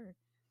say that word?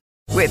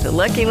 With the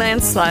Lucky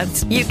Land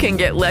Slots, you can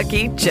get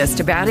lucky just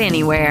about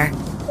anywhere.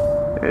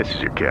 This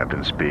is your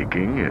captain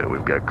speaking.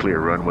 We've got clear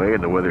runway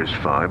and the weather's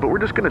fine, but we're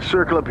just going to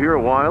circle up here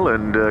a while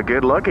and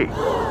get lucky.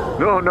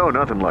 No,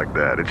 nothing like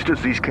that. It's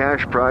just these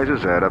cash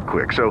prizes add up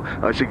quick. So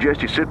I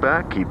suggest you sit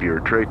back, keep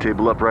your tray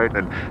table upright,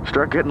 and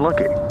start getting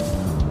lucky.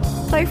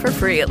 Play for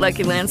free at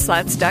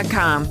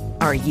LuckyLandSlots.com.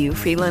 Are you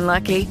feeling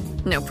lucky?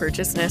 No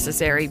purchase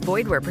necessary.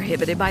 Void where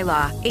prohibited by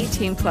law.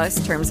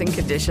 18+ terms and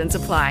conditions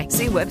apply.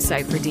 See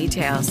website for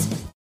details.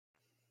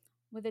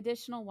 With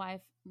additional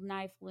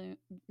knife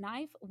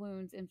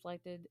wounds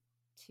inflicted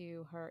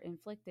to her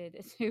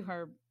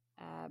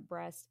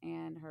breast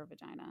and her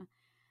vagina.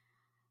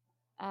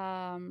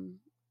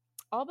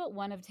 All but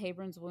one of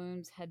Tabram's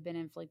wounds had been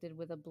inflicted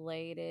with a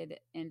bladed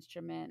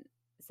instrument,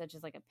 such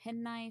as like a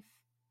penknife.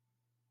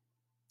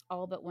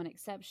 All but one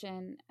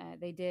exception.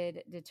 They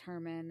did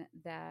determine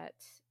that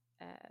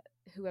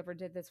whoever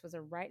did this was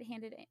a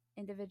right-handed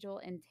individual,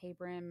 and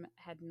Tabram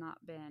had not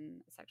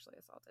been sexually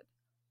assaulted.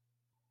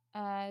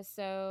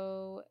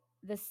 So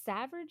the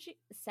Savage,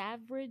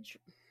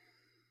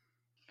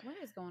 what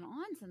is going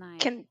on tonight?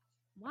 Can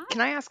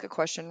I ask a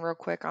question real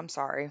quick? I'm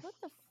sorry. What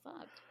the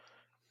fuck?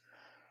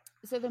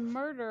 So the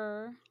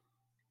murder,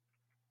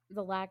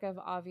 the lack of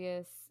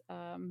obvious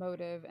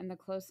motive, and the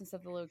closeness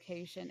of the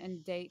location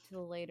and date to the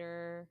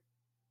later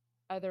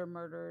other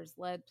murders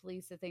led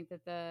police to think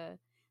that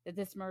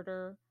this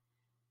murder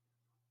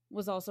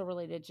was also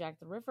related to Jack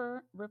the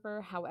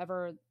Ripper.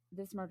 However,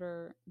 this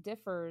murder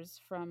differs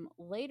from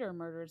later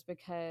murders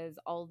because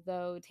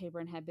although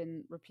Tabram had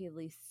been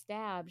repeatedly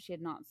stabbed, she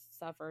had not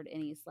suffered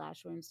any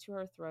slash wounds to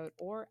her throat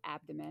or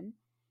abdomen.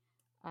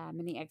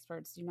 Many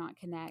experts do not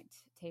connect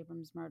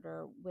Tabram's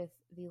murder with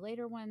the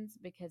later ones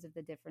because of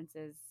the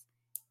differences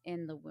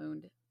in the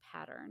wound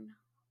pattern.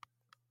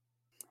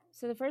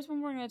 So the first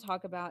one we're going to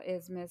talk about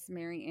is Miss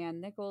Mary Ann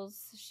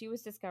Nichols. She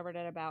was discovered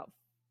at about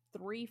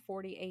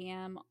 3:40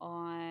 a.m.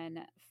 on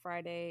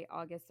Friday,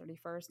 August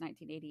 31st,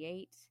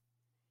 1988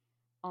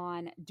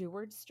 on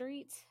Deward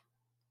Street.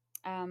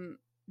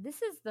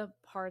 This is the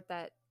part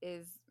that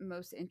is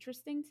most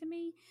interesting to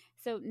me.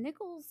 So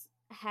Nichols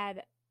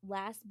had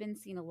last been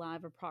seen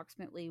alive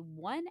approximately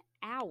 1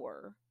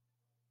 hour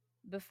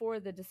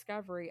before the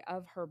discovery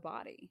of her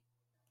body,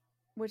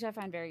 which I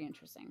find very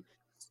interesting.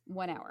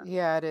 1 hour.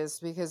 Yeah, it is,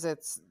 because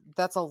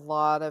that's a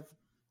lot of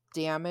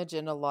damage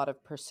and a lot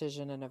of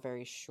precision in a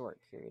very short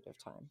period of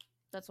time.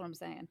 That's what I'm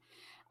saying.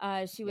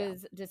 She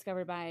was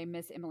discovered by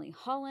Miss Emily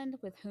Holland,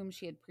 with whom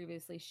she had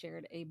previously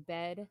shared a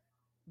bed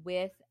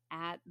with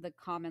at the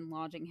common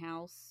lodging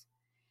house.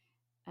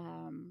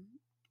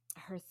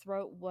 Her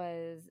throat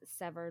was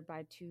severed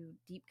by 2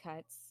 deep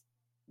cuts,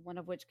 one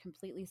of which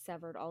completely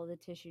severed all of the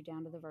tissue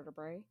down to the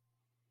vertebrae.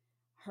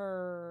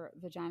 Her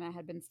vagina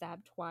had been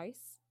stabbed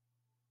twice.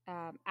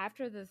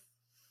 After the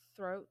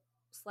throat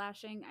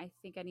slashing, I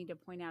think I need to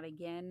point out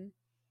again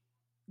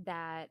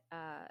that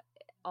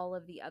all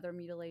of the other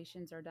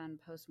mutilations are done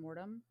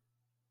post-mortem.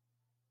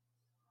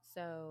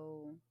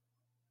 So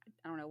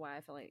I don't know why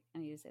I feel like I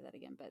need to say that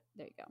again, but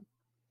there you go.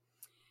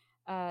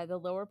 The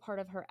lower part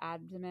of her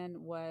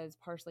abdomen was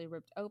partially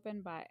ripped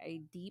open by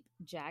a deep,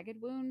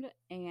 jagged wound,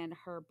 and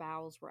her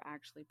bowels were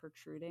actually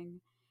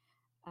protruding.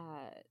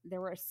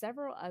 There were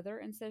several other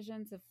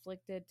incisions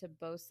inflicted to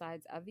both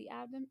sides of the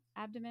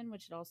abdomen,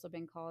 which had also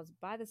been caused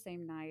by the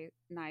same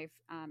knife.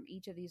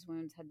 Each of these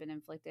wounds had been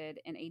inflicted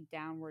in a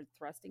downward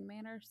thrusting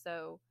manner.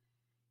 So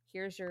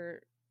here's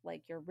your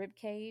rib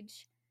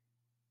cage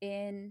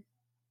in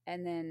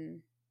and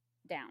then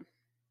down,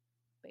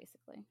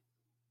 basically.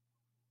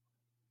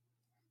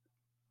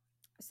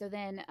 So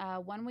then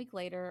 1 week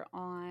later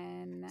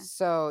on...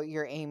 So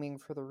you're aiming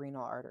for the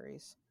renal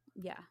arteries.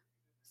 Yeah.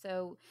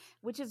 So,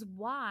 which is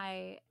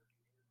why,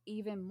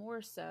 even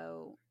more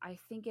so, I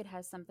think it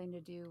has something to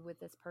do with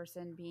this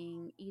person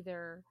being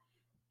either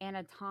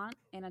anatomically.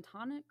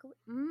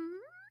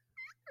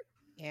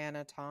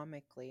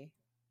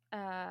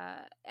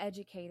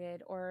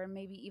 educated or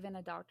maybe even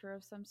a doctor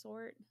of some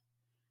sort,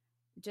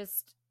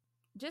 just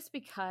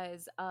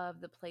because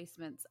of the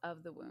placements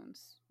of the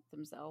wounds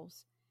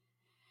themselves.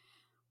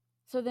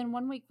 So then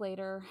 1 week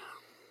later,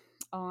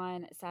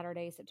 on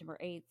Saturday, September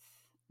 8th,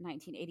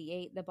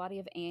 1988, the body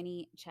of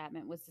Annie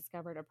Chapman was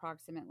discovered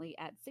approximately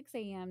at 6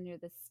 a.m. near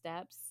the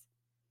steps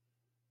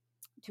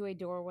to a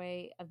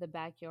doorway of the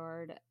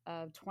backyard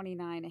of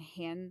 29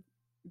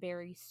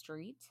 Hanbury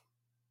Street.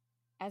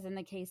 As in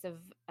the case of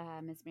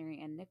Miss Mary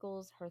Ann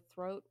Nichols, her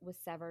throat was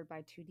severed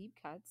by 2 deep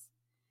cuts.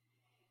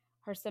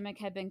 Her stomach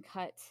had been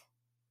cut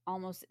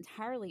almost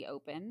entirely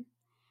open.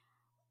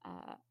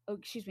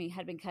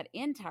 Had been cut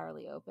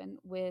entirely open,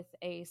 with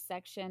a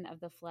section of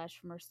the flesh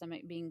from her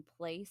stomach being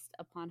placed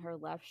upon her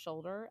left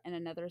shoulder and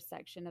another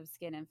section of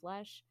skin and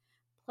flesh,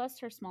 plus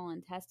her small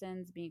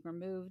intestines being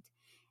removed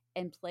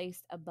and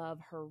placed above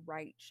her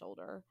right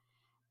shoulder.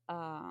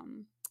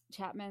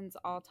 Chapman's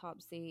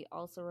autopsy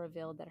also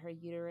revealed that her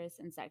uterus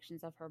and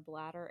sections of her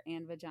bladder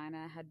and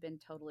vagina had been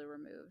totally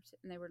removed,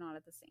 and they were not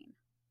at the scene.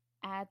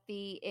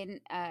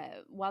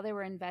 While they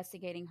were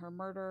investigating her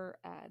murder,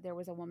 there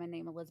was a woman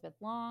named Elizabeth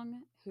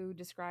Long who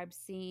described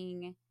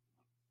seeing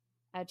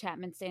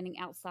Chapman standing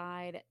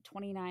outside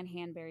 29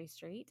 Hanbury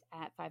Street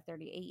at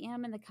 5:30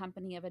 a.m. in the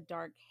company of a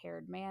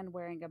dark-haired man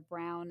wearing a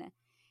brown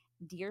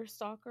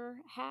deerstalker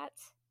hat,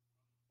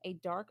 a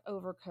dark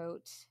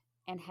overcoat,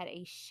 and had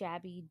a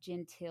shabby,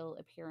 genteel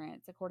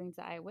appearance. According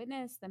to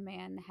eyewitness, the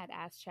man had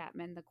asked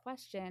Chapman the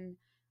question,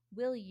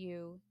 "Will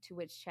you?" to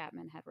which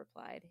Chapman had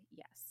replied,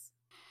 "Yes."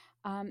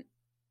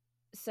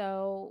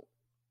 So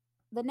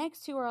the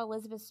next two are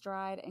Elizabeth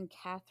Stride and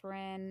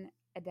Catherine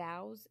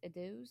Eddowes,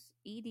 Eddowes.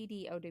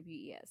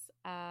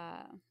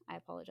 I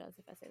apologize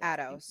if I say that.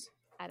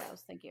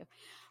 Eddowes, thank you.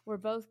 Were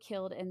both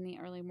killed in the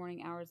early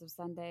morning hours of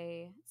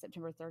Sunday,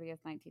 September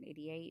 30th,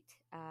 1988.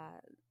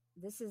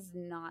 This is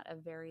not a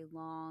very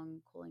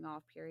long cooling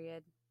off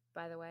period,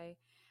 by the way.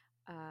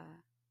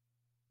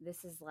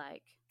 This is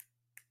like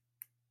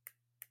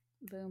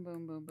boom,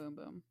 boom, boom, boom,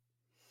 boom.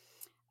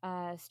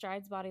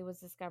 Stride's body was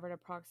discovered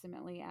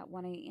approximately at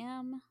 1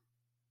 a.m.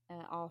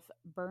 Off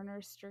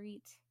Burner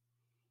Street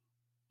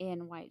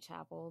in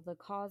Whitechapel. The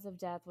cause of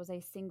death was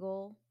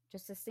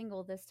just a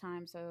single this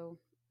time, so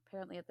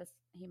apparently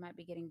he might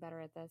be getting better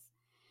at this.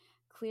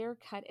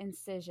 Clear-cut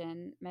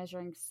incision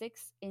measuring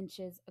 6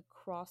 inches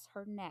across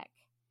her neck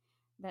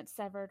that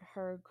severed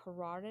her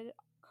carotid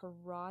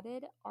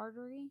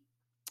artery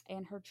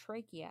and her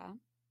trachea.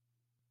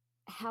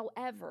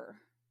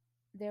 However,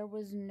 there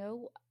was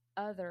no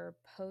other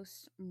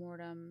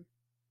post-mortem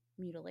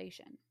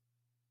mutilation.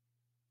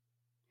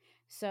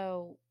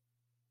 So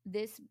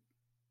there's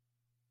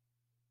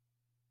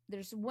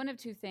one of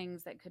two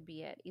things that could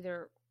be it.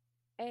 Either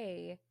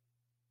A,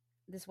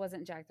 this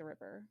wasn't Jack the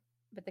Ripper,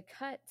 but the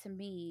cut to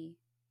me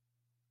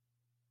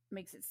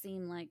makes it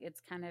seem like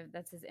it's kind of,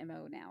 that's his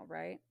MO now,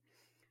 right?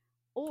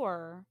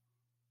 Or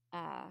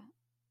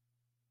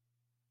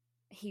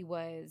he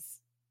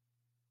was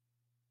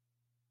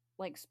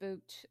like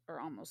spooked or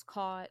almost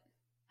caught,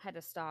 had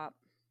to stop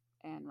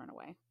and run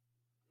away,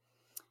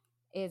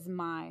 is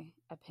my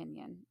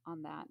opinion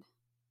on that.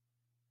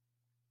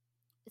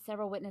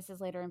 Several witnesses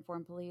later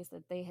informed police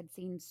that they had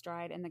seen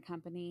Stride in the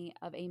company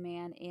of a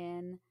man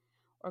in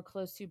or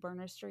close to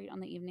Burner Street on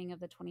the evening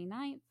of the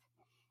 29th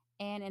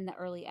and in the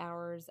early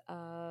hours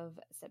of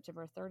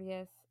September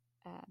 30th,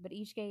 but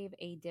each gave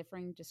a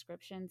differing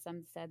description.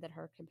 Some said that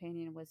her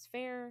companion was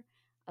fair,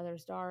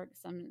 others dark.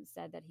 Some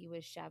said that he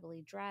was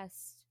shabbily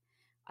dressed,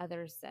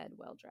 others said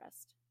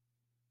well-dressed.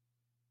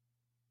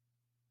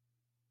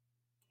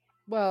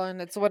 Well,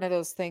 and it's one of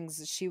those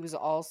things, she was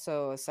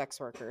also a sex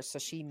worker, so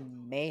she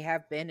may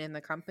have been in the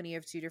company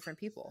of 2 different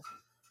people.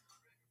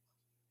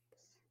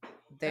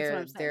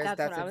 That's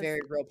a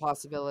very real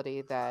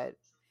possibility that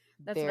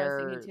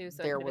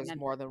there was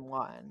more than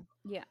one.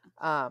 Yeah.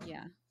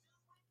 Yeah.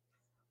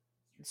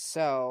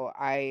 So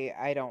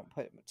I don't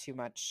put too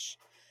much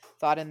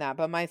thought in that,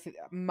 but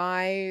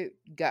my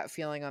gut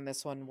feeling on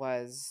this one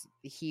was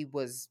he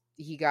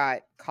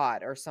got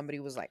caught, or somebody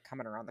was like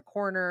coming around the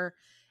corner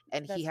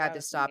and he had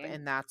to stop thinking.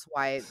 And that's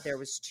why there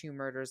was 2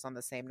 murders on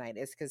the same night,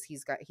 is because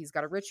he's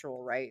got a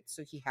ritual, right?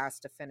 So he has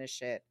to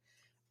finish it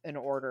in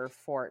order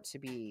for it to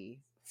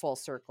be full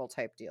circle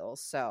type deal.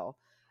 So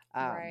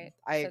right.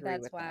 I agree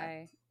with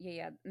that.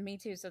 Yeah, me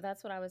too. So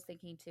that's what I was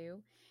thinking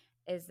too,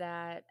 is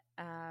that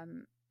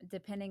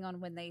depending on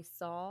when they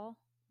saw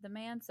the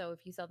man, so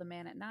if you saw the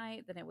man at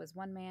night, then it was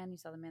one man. You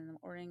saw the man in the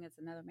morning, it's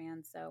another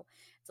man. So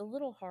it's a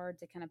little hard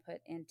to kind of put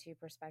into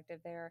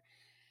perspective there.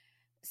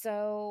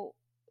 So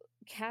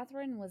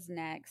Catherine was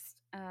next.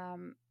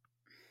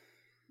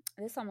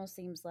 This almost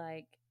seems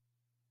like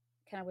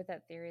kind of with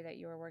that theory that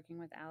you were working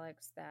with,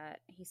 Alex, that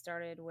he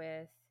started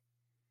with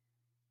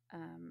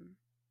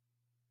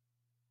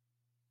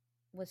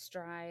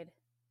Stride,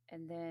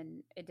 and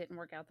then it didn't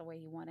work out the way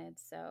he wanted.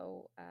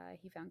 So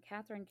he found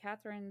Catherine.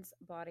 Catherine's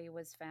body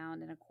was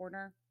found in a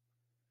corner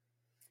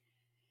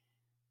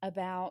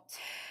about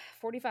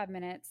 45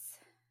 minutes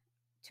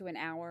to an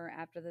hour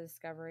after the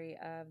discovery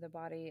of the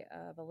body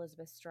of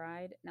Elizabeth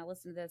Stride. Now,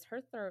 listen to this.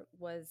 Her throat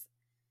was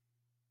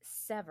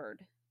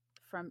severed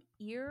from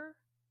ear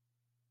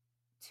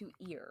to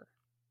ear.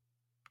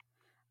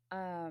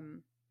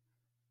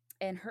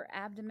 And her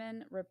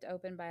abdomen ripped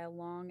open by a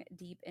long,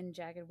 deep, and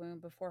jagged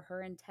wound before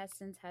her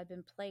intestines had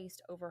been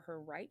placed over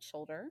her right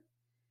shoulder,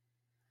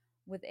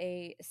 with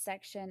a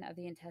section of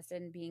the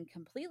intestine being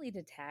completely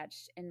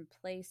detached and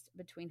placed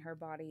between her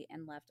body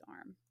and left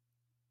arm.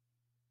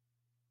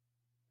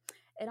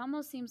 It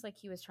almost seems like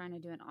he was trying to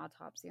do an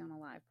autopsy on a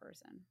live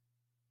person.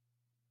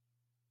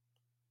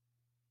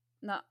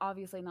 Not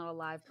obviously not a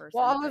live person.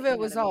 Well, all but of you it know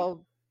was what I mean.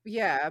 all,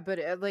 yeah, but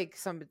like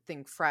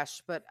something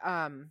fresh. But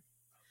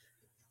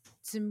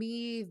to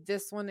me,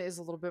 this one is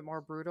a little bit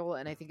more brutal,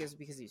 and I think it's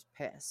because he's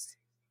pissed.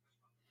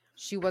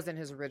 She wasn't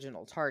his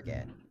original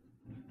target,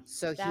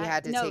 so he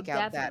had to take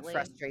out that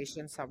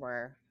frustration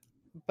somewhere.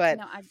 But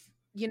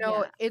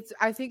No,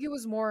 I think it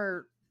was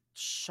more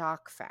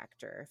shock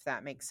factor, if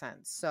that makes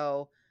sense.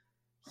 So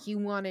he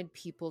wanted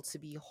people to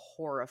be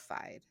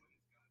horrified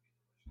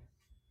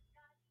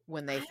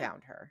when they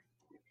found her.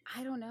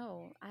 I don't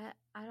know.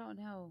 I don't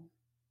know.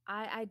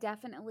 I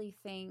definitely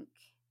think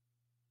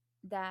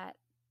that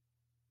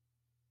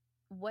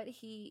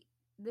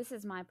this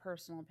is my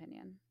personal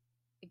opinion.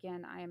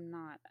 Again, I am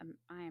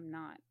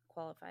not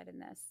qualified in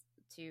this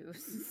to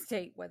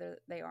state whether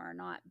they are or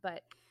not,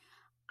 but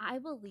I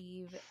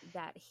believe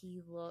that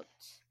he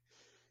looked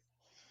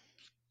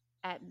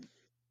at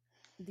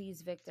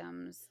these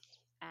victims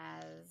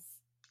as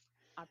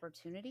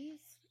opportunities.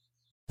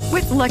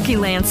 With Lucky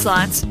Land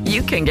Slots,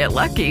 you can get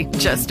lucky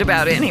just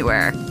about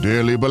anywhere.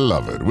 Dearly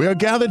beloved, we are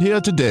gathered here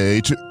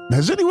today to...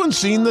 Has anyone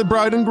seen the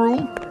bride and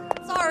groom?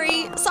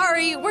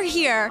 Sorry, we're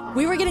here.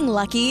 We were getting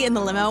lucky in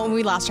the limo and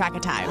we lost track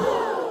of time.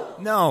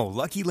 No,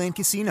 Lucky Land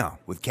Casino,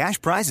 with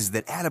cash prizes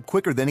that add up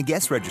quicker than a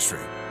guest registry.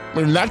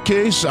 In that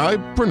case, I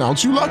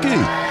pronounce you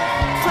lucky.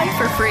 Play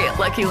for free at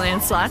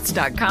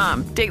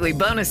LuckyLandSlots.com. Daily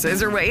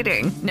bonuses are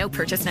waiting. No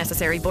purchase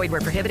necessary. Void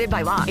where prohibited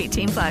by law.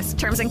 18+.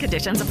 Terms and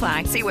conditions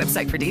apply. See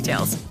website for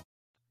details.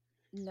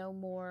 No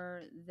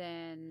more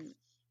than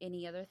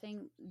any other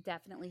thing.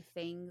 Definitely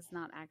things,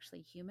 not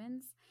actually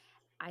humans.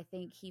 I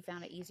think he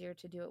found it easier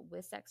to do it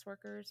with sex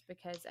workers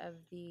because of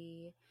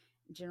the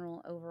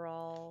general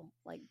overall,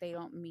 like, they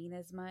don't mean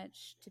as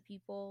much to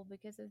people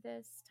because of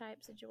this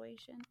type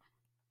situation.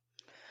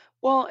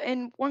 Well,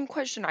 and one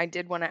question I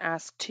did want to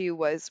ask too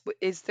was,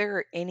 is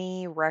there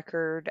any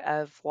record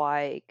of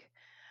like,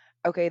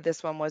 okay,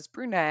 this one was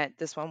brunette,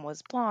 this one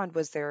was blonde?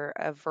 Was there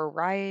a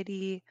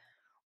variety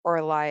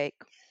or like?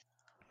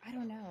 I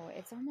don't know.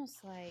 It's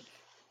almost like,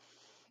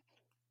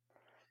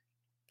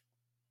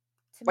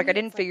 to Like, I me,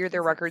 didn't it's like figure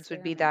their he's records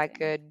would be that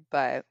experimenting. good,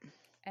 but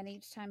And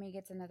each time he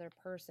gets another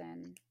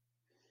person,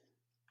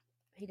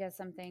 he does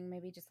something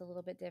maybe just a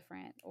little bit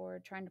different, or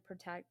trying to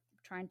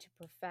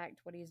perfect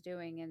what he's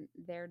doing, and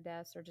their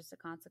deaths are just a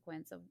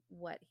consequence of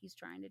what he's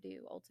trying to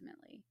do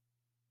ultimately.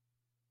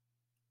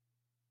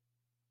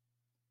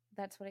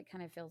 That's what it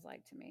kind of feels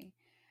like to me.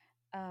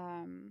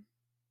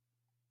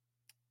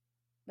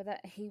 But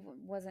that he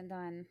wasn't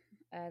done.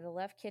 The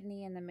left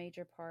kidney and the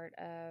major part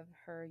of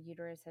her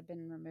uterus had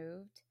been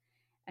removed,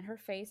 and her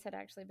face had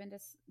actually been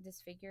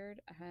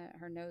disfigured.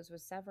 Her nose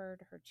was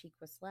severed. Her cheek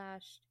was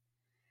slashed.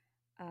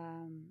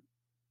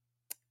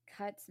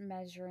 Cuts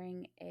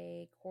measuring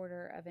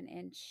 1/4 of an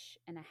inch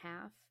and a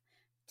half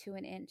to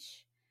an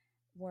inch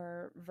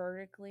were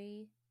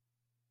vertically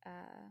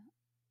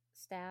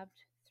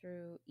stabbed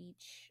through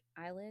each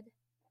eyelid.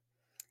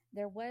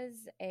 There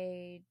was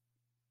a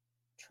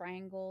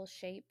triangle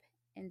shape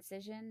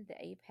incision,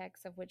 the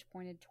apex of which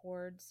pointed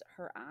towards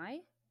her eye,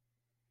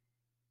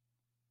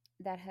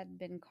 that had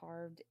been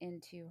carved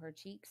into her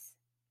cheeks.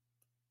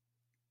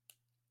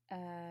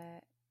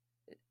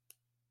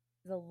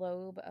 The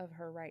lobe of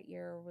her right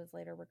ear was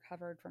later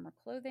recovered from her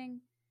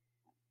clothing.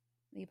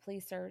 The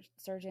police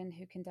surgeon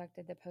who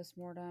conducted the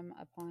postmortem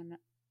upon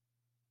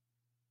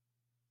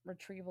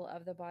retrieval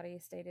of the body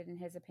stated in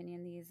his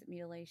opinion these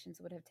mutilations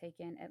would have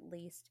taken at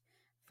least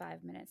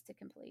 5 minutes to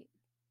complete.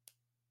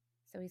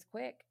 So he's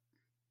quick.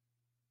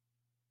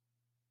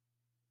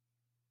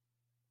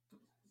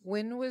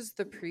 When was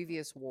the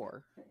previous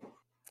war?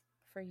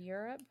 For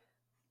Europe,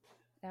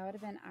 that would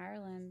have been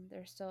Ireland.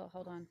 They're still,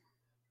 hold on,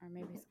 or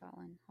maybe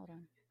Scotland. Hold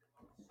on.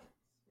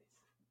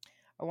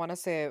 I want to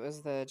say it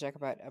was the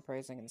Jacobite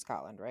uprising in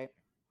Scotland, right?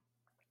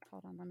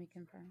 Hold on, let me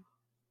confirm.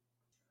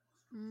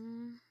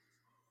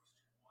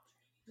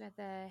 We got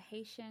the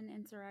Haitian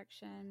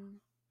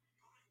insurrection,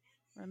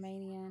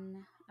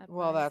 Romanian uprising.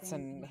 Well, that's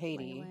in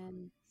Haiti.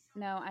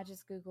 No, I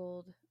just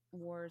Googled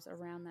wars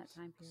around that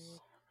time period.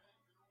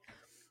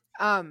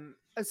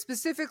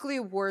 Specifically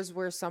wars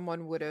where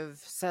someone would have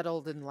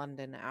settled in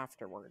London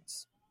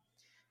afterwards.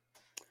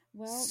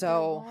 Well,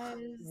 so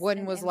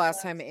when was the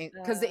last time?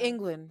 Because the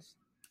England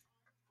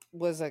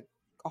was a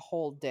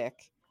whole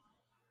dick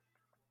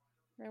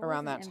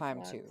around that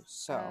time too.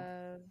 So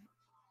of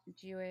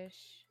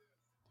Jewish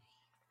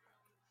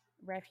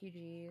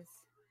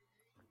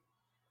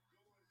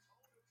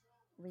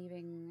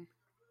leaving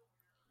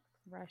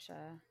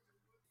Russia.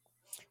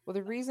 Well,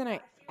 the reason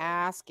I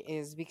ask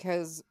is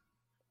because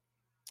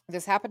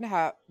this had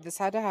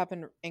to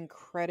happen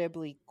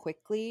incredibly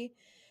quickly,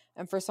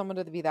 and for someone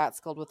to be that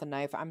skilled with a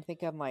knife, I'm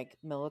thinking like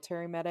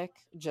military medic,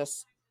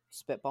 just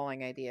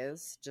spitballing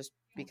ideas, just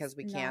because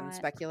we can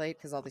speculate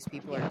because all these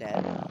people are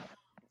dead.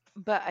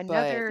 But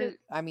another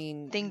I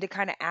mean, thing to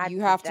kind of add,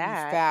 you have to be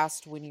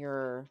fast when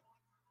you're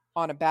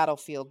on a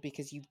battlefield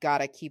because you've got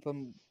to keep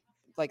them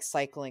like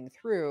cycling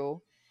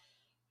through.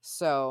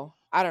 So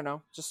I don't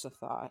know, just a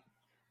thought.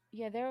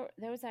 Yeah, there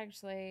was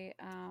actually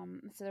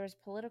so there was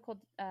political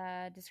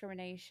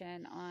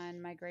discrimination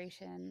on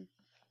migration,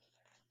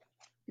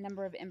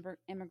 number of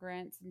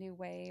immigrants, new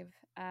wave.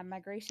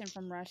 Migration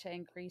from Russia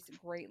increased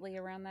greatly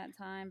around that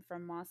time.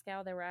 From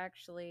Moscow, they were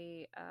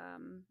actually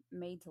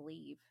made to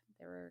leave.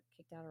 They were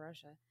kicked out of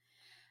Russia.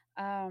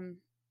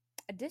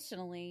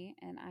 Additionally,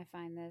 and I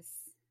find this,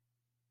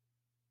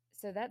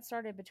 so that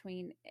started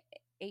between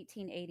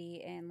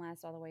 1880 and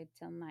lasts all the way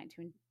till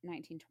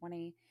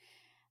 1920.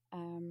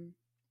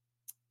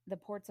 The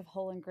ports of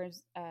Hull and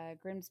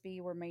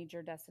Grimsby were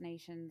major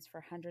destinations for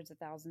hundreds of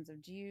thousands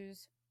of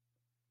Jews.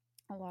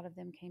 A lot of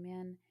them came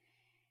in.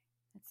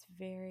 It's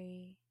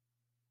very,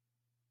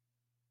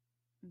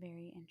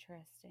 very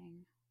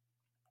interesting.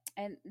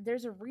 And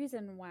there's a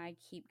reason why I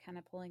keep kind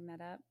of pulling that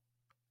up,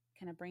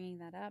 kind of bringing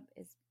that up,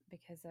 is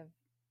because of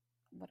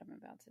what I'm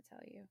about to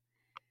tell you.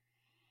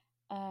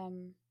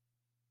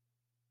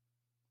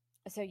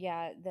 So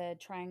yeah, the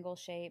triangle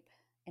shape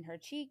in her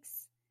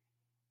cheeks.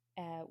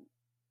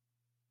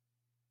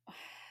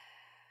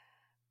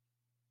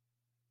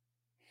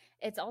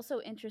 It's also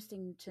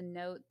interesting to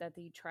note that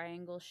the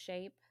triangle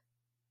shape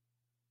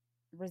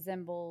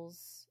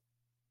resembles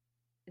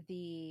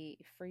the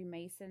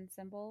Freemason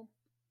symbol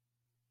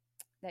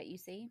that you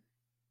see.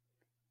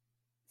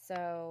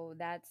 So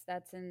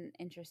that's an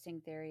interesting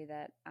theory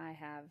that I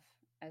have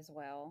as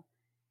well.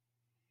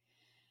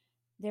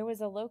 There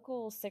was a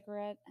local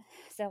cigarette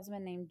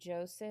salesman named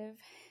Joseph.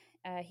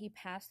 He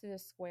passed through the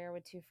square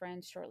with two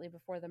friends shortly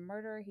before the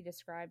murder. He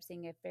described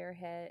seeing a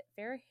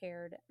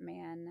fair-haired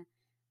man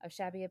of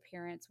shabby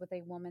appearance with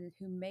a woman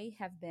who may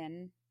have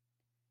been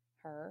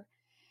her.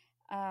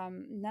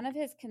 None of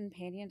his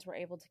companions were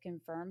able to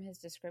confirm his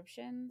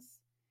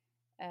descriptions.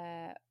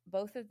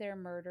 Both of their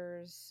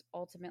murders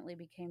ultimately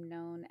became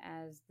known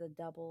as the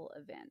double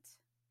event.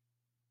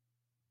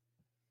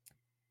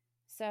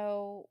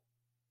 So,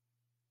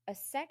 a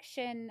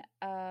section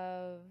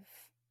of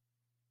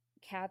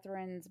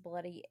Catherine's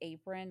bloody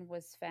apron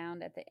was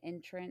found at the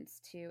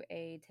entrance to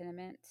a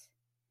tenement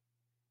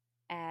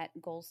at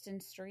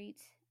Golston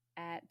Street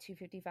at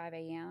 2:55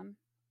 a.m.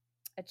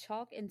 A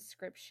chalk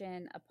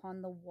inscription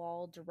upon the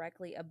wall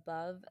directly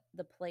above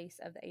the place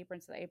of the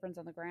apron, so the apron's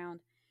on the ground,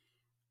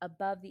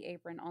 above the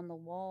apron on the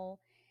wall,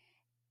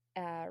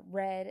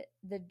 read,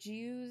 "The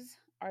Jews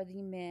are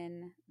the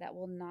men that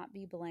will not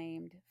be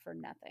blamed for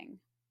nothing."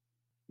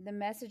 The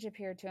message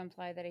appeared to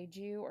imply that a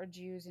Jew or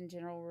Jews in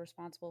general were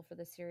responsible for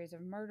the series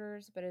of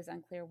murders, but it is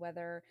unclear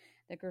whether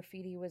the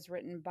graffiti was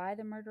written by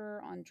the murderer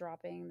on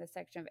dropping the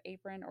section of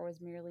apron or was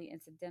merely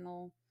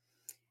incidental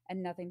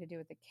and nothing to do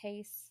with the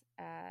case.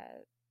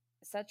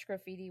 Such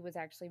graffiti was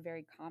actually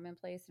very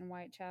commonplace in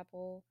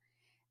Whitechapel.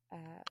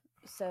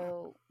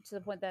 So to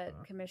the point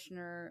that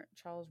Commissioner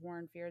Charles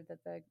Warren feared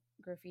that the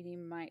graffiti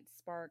might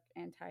spark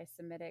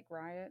anti-Semitic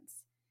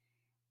riots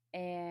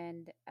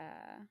and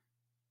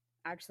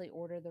actually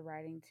ordered the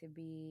writing to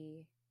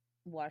be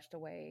washed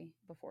away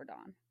before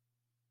dawn.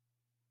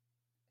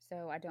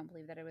 So I don't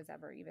believe that it was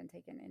ever even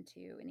taken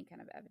into any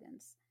kind of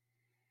evidence.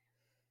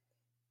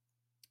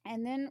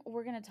 And then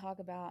we're going to talk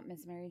about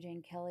Miss Mary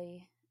Jane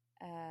Kelly.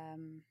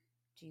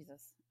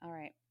 Jesus. All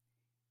right.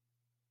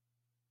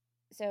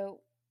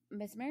 So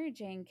Miss Mary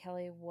Jane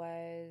Kelly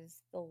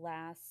was the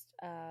last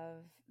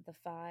of the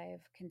 5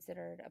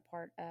 considered a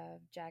part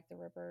of Jack the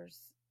Ripper's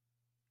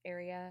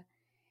area.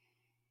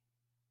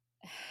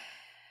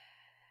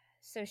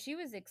 So she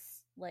was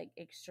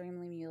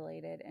extremely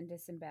mutilated and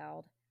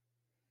disemboweled.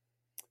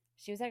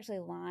 She was actually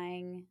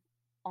lying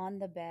on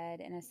the bed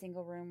in a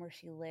single room where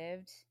she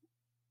lived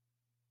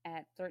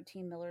at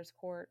 13 Miller's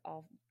Court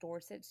off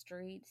Dorset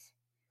Street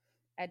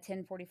at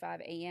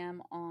 10:45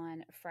 a.m.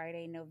 on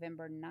Friday,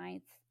 November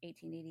 9th,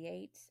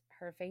 1888.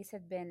 Her face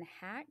had been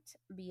hacked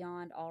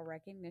beyond all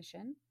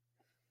recognition,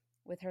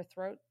 with her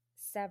throat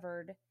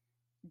severed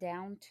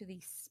down to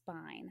the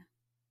spine.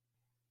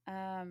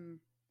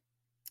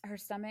 Her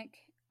stomach,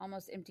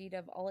 almost emptied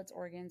of all its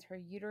organs, her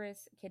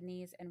uterus,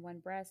 kidneys, and one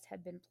breast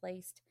had been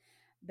placed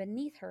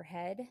beneath her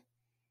head,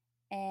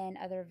 and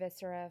other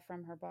viscera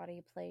from her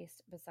body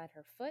placed beside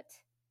her foot.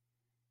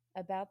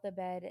 About the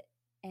bed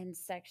and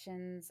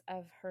sections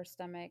of her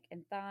stomach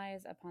and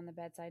thighs upon the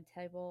bedside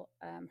table,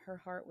 her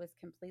heart was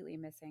completely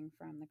missing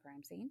from the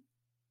crime scene.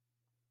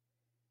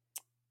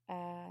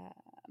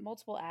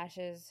 Multiple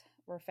ashes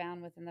were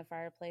found within the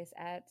fireplace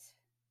at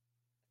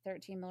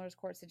 13 Miller's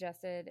Court.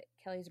 Suggested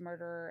Kelly's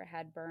murderer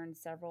had burned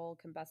several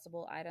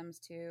combustible items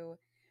to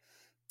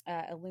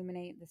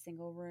illuminate the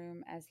single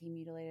room as he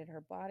mutilated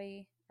her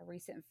body. A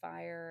recent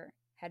fire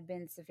had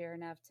been severe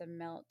enough to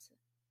melt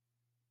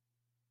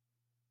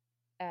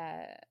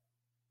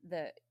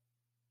the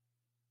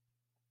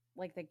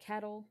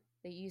kettle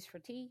they use for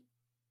tea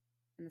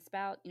and the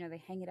spout.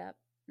 They hang it up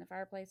in the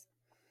fireplace.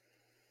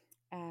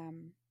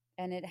 And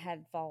it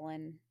had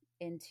fallen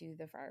into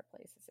the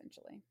fireplace,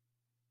 essentially.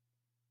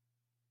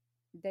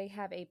 They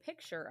have a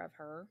picture of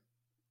her.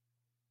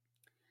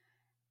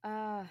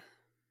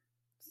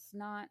 It's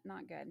not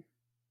good.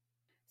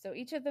 So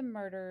each of the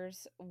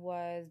murders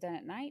was done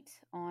at night,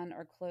 on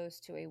or close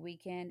to a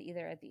weekend,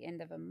 either at the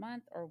end of a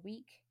month or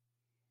week.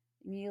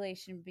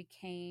 Mutilation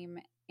became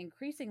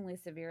increasingly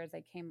severe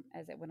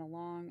as it went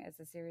along, as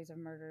the series of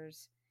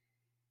murders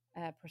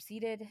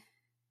proceeded,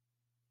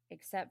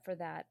 except for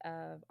that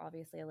of,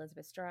 obviously,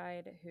 Elizabeth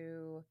Stride,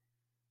 who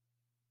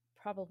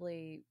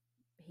probably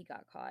he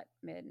got caught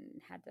mid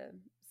and had to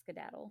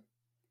skedaddle.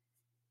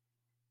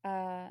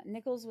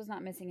 Nichols was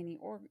not missing any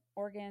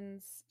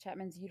organs.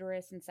 Chapman's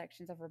uterus and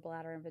sections of her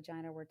bladder and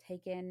vagina were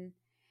taken.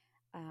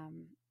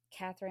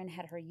 Catherine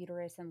had her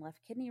uterus and left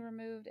kidney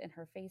removed and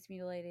her face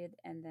mutilated,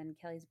 and then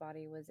Kelly's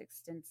body was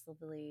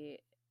extensively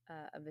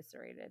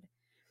eviscerated,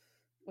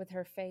 with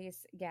her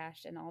face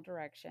gashed in all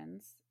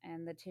directions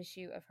and the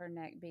tissue of her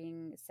neck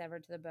being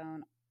severed to the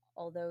bone,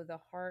 although the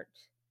heart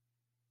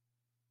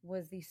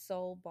was the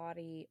sole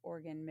body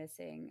organ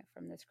missing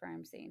from this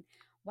crime scene.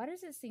 Why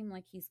does it seem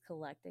like he's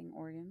collecting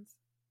organs?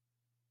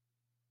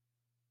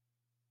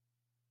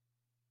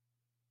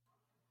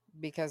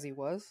 Because he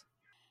was?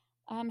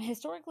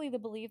 Historically, the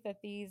belief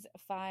that these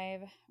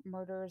 5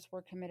 murders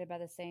were committed by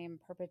the same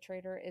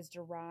perpetrator is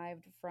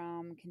derived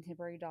from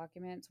contemporary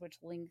documents which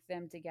link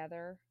them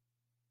together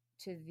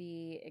to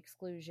the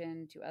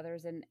exclusion to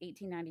others. In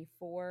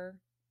 1894,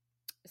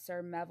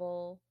 Sir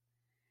Melville,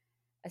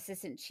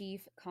 Assistant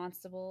Chief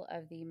Constable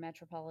of the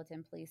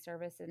Metropolitan Police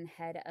Service and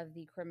head of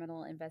the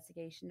Criminal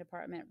Investigation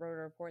Department, wrote a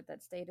report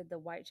that stated the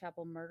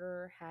Whitechapel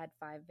murderer had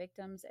 5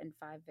 victims and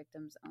 5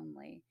 victims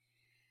only.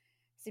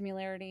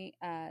 Similarly,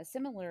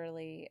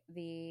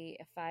 the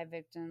 5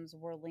 victims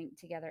were linked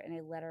together in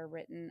a letter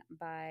written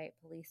by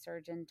police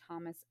surgeon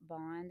Thomas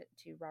Bond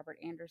to Robert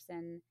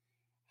Anderson,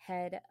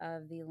 head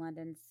of the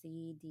London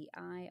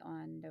CDI,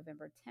 on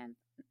November 10th,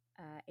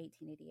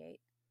 1888.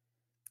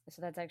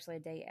 So that's actually a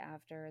day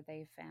after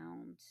they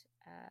found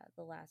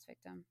the last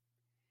victim.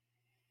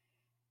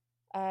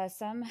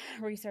 Some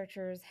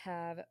researchers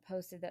have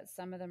posted that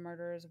some of the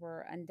murders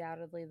were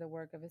undoubtedly the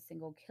work of a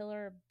single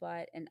killer,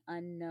 but an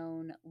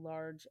unknown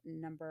large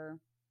number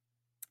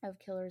of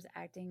killers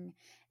acting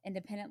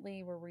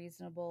independently were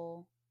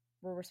responsible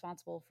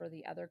for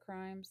the other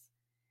crimes.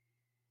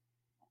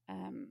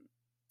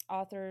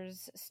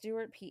 Authors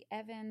Stuart P.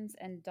 Evans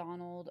and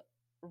Donald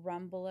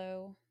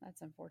Rumbelow,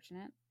 that's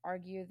unfortunate,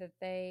 argue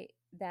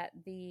that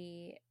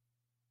the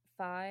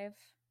 5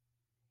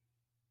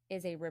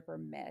 is a Ripper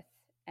myth,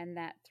 and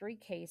that 3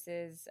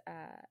 cases,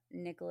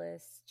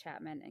 Nicholas,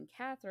 Chapman, and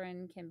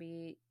Catherine, can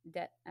be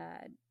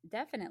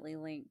definitely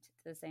linked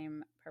to the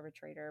same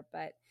perpetrator,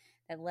 but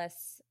that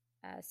less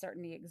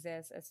certainty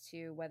exists as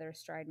to whether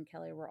Stride and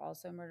Kelly were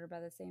also murdered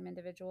by the same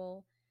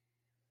individual.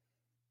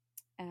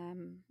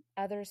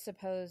 Others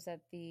suppose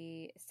that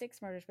the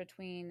 6 murders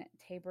between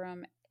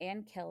Tabram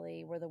and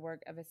Kelly were the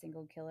work of a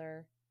single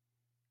killer.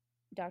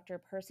 Dr.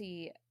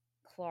 Percy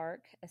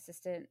Clark,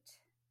 assistant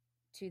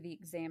to the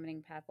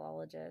examining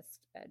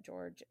pathologist,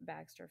 George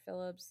Baxter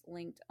Phillips,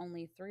 linked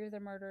only 3 of the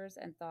murders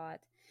and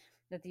thought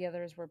that the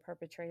others were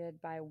perpetrated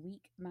by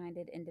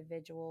weak-minded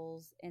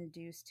individuals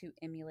induced to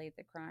emulate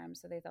the crime.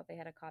 So they thought they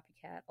had a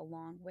copycat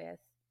along with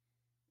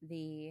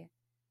the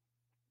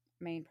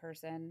main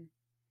person.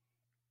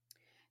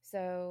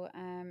 So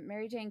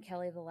Mary Jane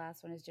Kelly, the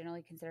last one, is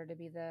generally considered to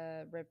be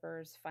the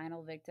Ripper's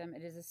final victim.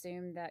 It is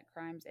assumed that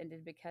crimes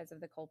ended because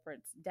of the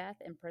culprit's death,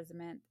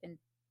 imprisonment,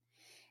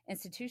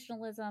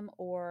 institutionalism,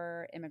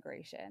 or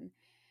immigration.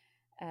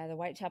 The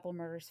Whitechapel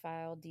murders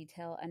file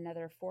detail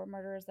another 4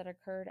 murders that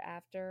occurred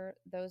after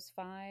those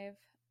 5,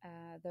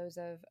 those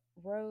of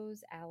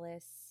Rose,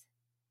 Alice,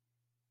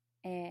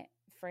 and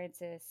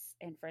Francis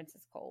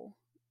Cole.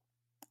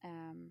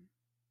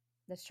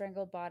 The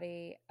strangled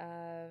body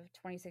of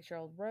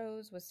 26-year-old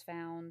Rose was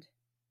found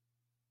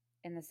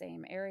in the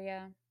same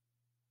area.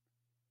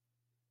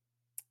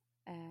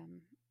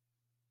 Then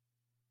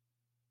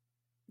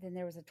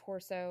there was a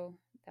torso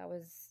that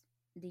was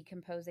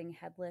decomposing,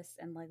 headless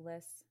and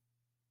legless,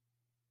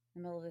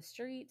 in the middle of the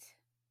street.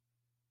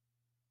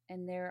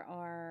 And there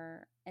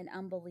are an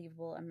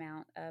unbelievable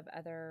amount of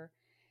other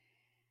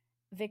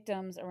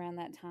victims around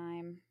that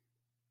time.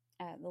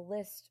 The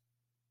list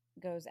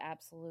goes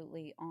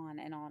absolutely on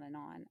and on and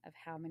on of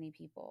how many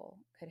people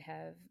could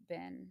have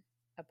been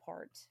a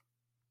part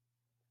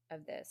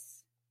of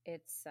this.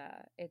 It's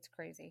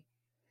crazy.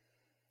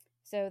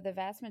 So the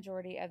vast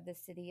majority of the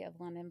City of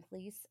London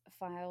police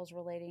files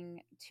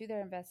relating to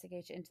their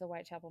investigation into the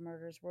Whitechapel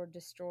murders were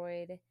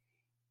destroyed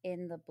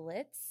in the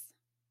Blitz.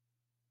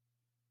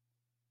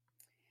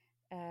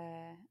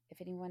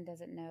 If anyone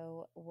doesn't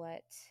know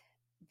what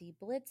the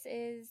Blitz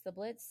is. The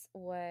Blitz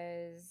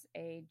was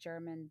a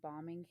German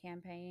bombing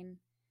campaign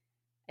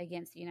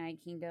against the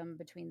United Kingdom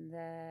between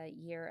the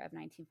year of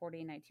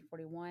 1940 and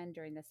 1941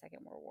 during the Second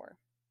World War,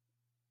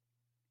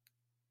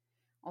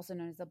 also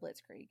known as the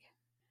Blitzkrieg.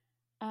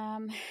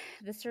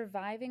 The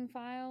surviving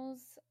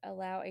files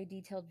allow a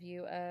detailed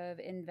view of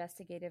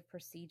investigative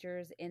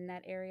procedures in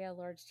that area. A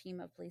large team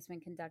of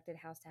policemen conducted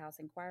house-to-house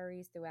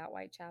inquiries throughout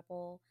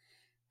Whitechapel.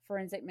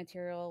 Forensic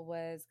material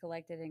was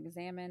collected and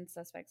examined.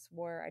 Suspects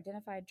were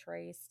identified,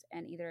 traced,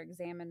 and either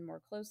examined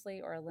more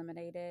closely or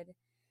eliminated.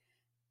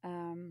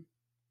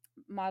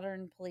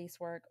 Modern police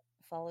work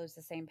follows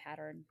the same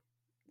pattern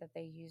that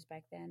they used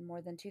back then.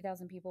 More than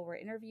 2,000 people were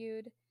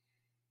interviewed.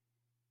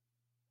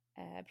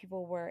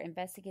 People were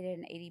investigated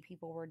and 80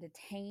 people were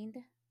detained.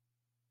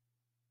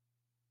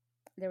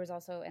 There was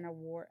also an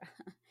award.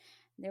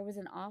 There was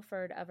an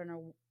offered of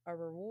a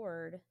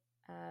reward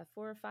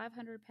for £500.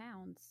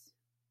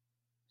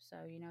 So,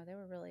 they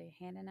were really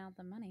handing out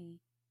the money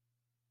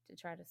to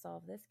try to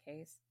solve this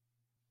case.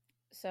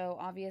 So,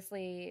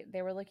 obviously,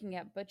 they were looking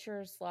at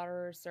butchers,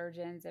 slaughterers,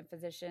 surgeons, and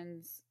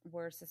physicians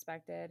were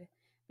suspected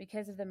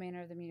because of the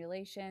manner of the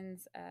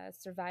mutilations. A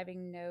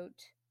surviving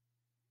note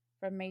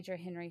from Major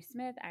Henry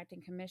Smith,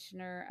 acting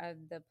commissioner of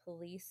the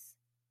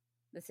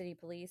city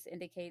police,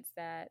 indicates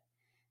that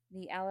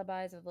the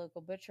alibis of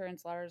local butcher and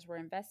slaughterers were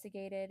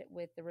investigated,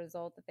 with the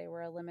result that they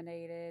were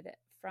eliminated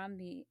from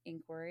the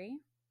inquiry.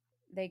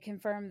 They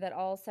confirmed that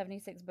all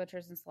 76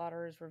 butchers and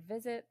slaughterers were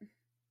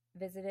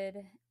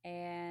visited,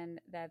 and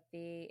that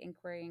the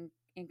inquiry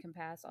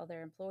encompassed all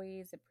their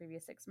employees the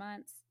previous 6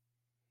 months.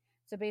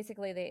 So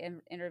basically, they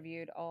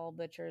interviewed all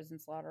butchers and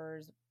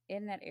slaughterers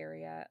in that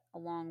area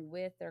along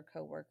with their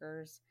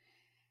co-workers,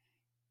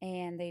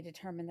 and they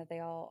determined that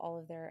all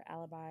of their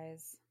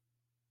alibis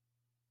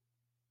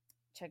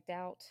checked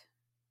out.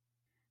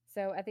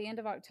 So at the end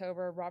of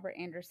October, Robert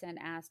Anderson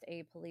asked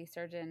a police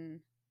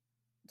surgeon,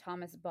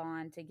 Thomas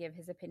Bond, to give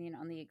his opinion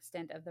on the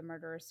extent of the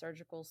murderer's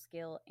surgical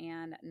skill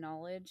and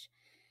knowledge.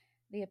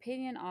 The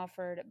opinion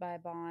offered by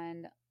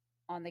Bond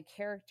on the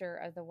character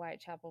of the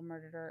Whitechapel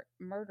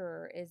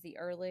murderer is the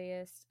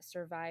earliest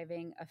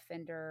surviving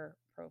offender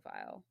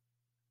profile.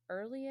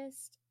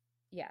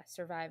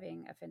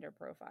 Surviving offender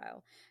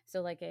profile.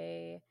 So what's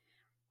a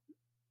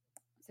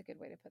good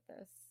way to put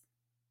this?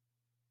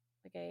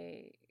 Like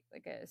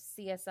a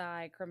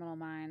CSI Criminal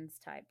Minds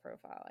type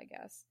profile, I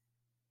guess.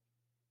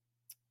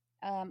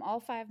 All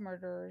 5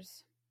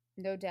 murders,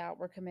 no doubt,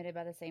 were committed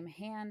by the same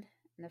hand.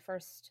 In the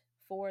first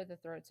 4, the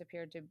throats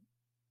appeared to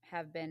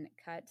have been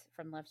cut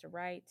from left to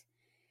right.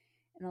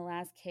 In the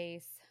last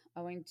case,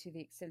 owing to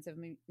the extensive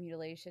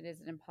mutilation, it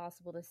is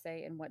impossible to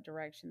say in what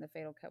direction the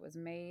fatal cut was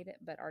made,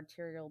 but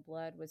arterial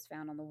blood was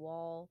found on the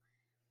wall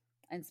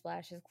and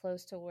splashes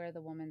close to where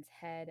the woman's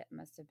head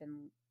must have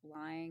been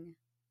lying.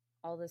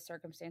 All the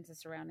circumstances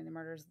surrounding the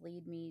murders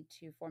lead me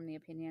to form the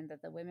opinion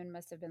that the women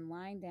must have been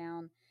lying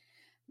down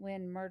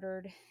when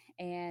murdered,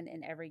 and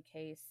in every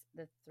case,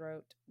 the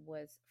throat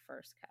was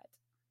first cut.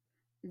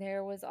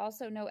 There was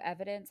also no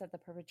evidence that the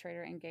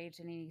perpetrator engaged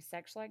in any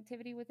sexual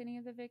activity with any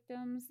of the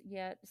victims,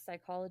 yet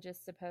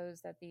psychologists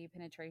suppose that the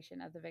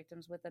penetration of the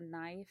victims with a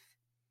knife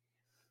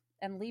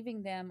and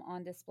leaving them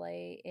on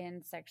display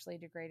in sexually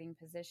degrading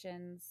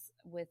positions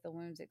with the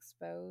wounds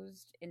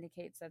exposed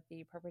indicates that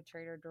the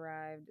perpetrator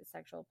derived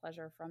sexual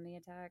pleasure from the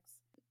attacks.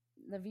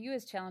 The view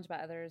is challenged by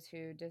others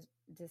who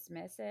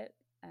dismiss it,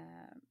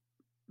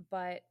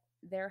 but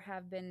there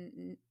have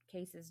been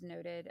cases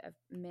noted of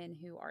men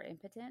who are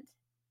impotent,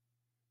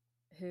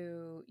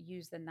 who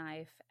use the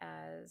knife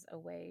as a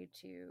way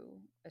to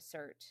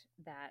assert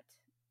that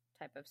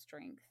type of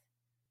strength.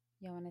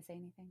 Y'all want to say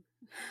anything?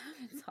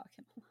 I've been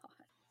talking a lot.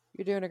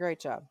 You're doing a great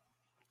job.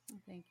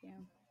 Thank you.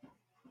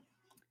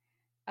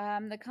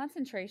 The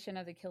concentration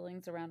of the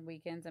killings around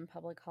weekends and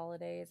public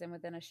holidays and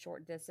within a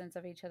short distance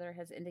of each other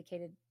has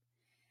indicated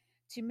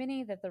to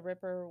many that the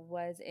Ripper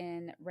was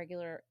in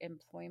regular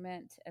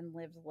employment and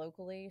lived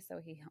locally, so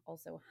he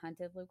also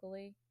hunted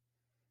locally.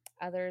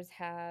 Others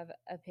have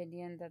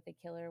opinion that the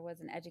killer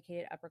was an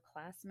educated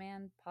upper-class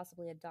man,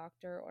 possibly a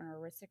doctor or an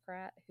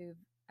aristocrat who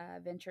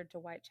ventured to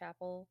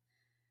Whitechapel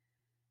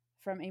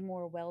from a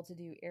more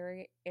well-to-do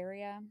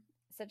area.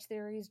 Such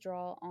theories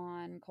draw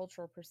on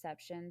cultural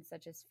perceptions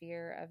such as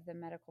fear of the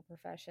medical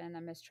profession,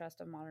 a mistrust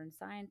of modern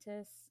science,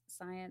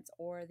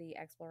 or the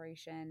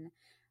exploration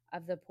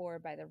of the poor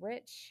by the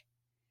rich.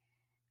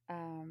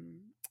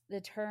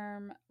 The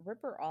term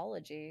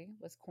Ripperology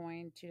was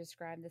coined to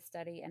describe the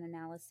study and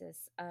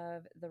analysis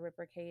of the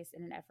Ripper case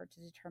in an effort to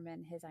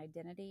determine his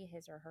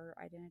or her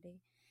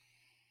identity.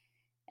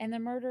 And the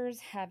murders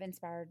have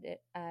inspired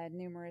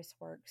numerous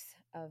works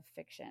of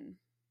fiction.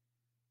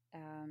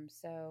 What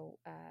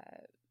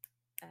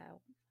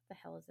the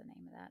hell is the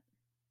name of that?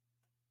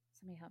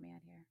 Somebody help me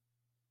out here.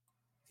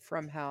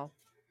 From Hell.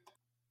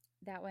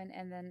 That one,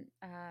 and then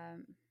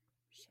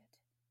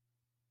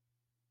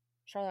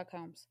Sherlock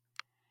Holmes.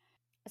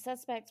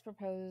 Suspects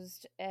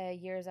proposed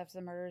years after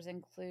the murders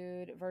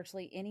include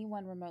virtually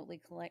anyone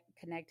remotely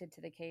connected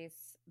to the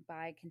case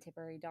by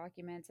contemporary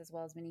documents, as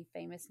well as many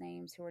famous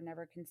names who were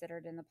never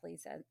considered in the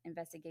police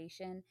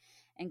investigation,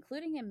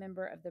 including a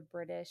member of the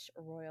British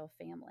royal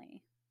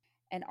family,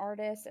 an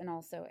artist, and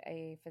also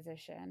a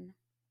physician.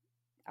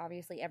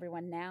 Obviously,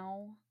 everyone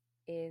now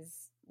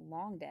is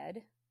long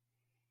dead.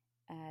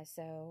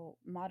 So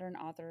modern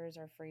authors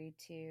are free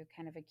to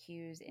kind of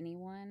accuse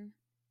anyone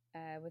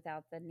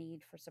without the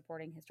need for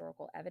supporting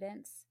historical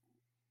evidence.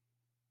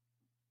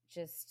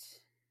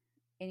 Just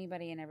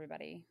anybody and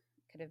everybody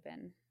could have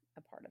been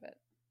a part of it.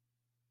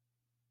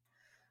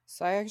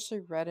 So I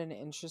actually read an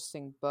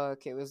interesting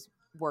book. It was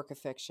work of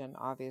fiction,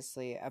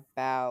 obviously,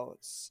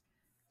 about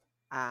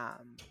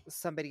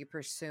somebody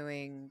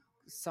pursuing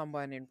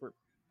someone in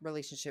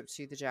relationship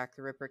to the Jack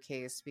the Ripper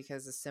case,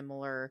 because a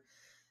similar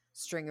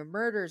string of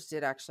murders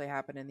did actually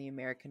happen in the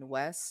American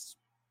West.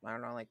 I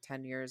don't know, like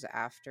 10 years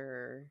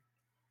after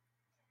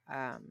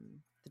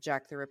the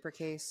Jack the Ripper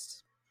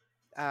case.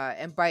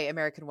 And by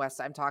American West,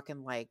 I'm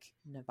talking like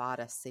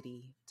Nevada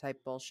City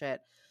type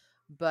bullshit.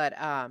 But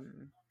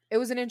it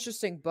was an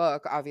interesting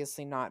book,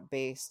 obviously not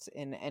based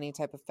in any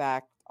type of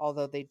fact,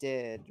 although they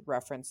did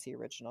reference the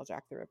original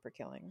Jack the Ripper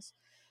killings.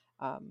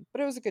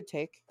 But it was a good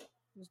take.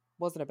 It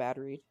wasn't a bad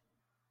read.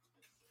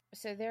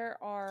 So there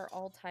are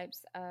all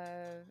types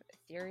of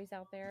theories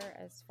out there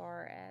as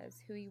far as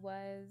who he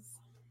was,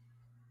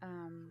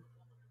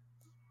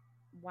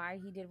 why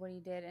he did what he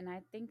did. And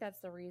I think that's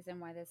the reason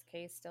why this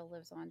case still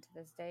lives on to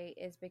this day,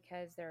 is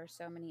because there are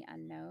so many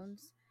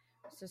unknowns.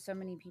 So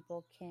many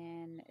people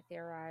can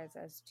theorize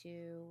as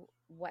to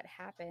what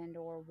happened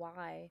or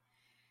why.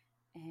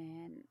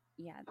 And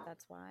yeah,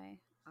 that's why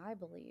I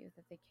believe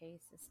that the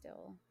case is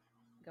still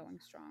going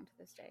strong to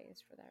this day,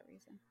 is for that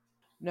reason.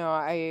 No,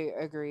 I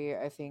agree.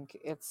 I think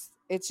it's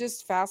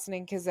just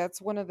fascinating because that's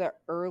one of the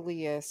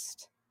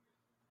earliest.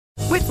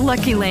 With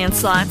Lucky Land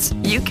Slots,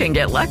 you can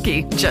get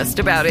lucky just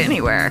about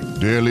anywhere.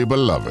 Dearly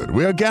beloved,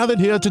 we are gathered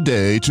here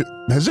today to...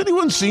 Has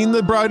anyone seen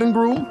the bride and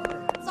groom?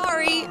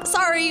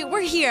 Sorry,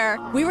 we're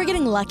here. We were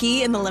getting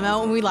lucky in the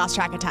limo and we lost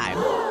track of time.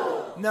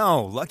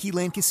 No, Lucky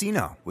Land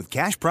Casino, with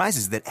cash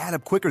prizes that add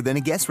up quicker than a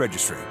guest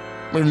registry.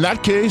 In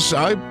that case,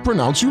 I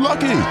pronounce you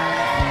lucky.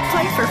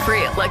 Play for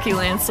free at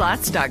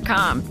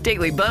LuckyLandSlots.com.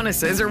 Daily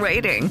bonuses are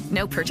waiting.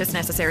 No purchase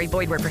necessary.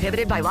 Void where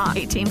prohibited by law.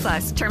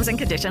 18+. Terms and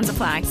conditions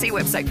apply. See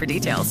website for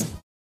details.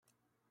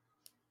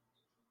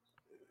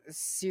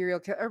 Serial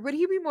killer, or would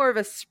he be more of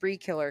a spree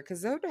killer?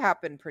 Because that would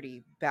happen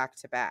pretty back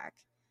to back.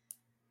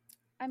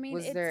 I mean,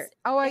 was there?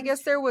 Oh, I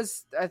guess there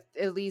was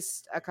at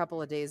least a couple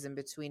of days in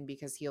between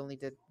because he only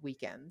did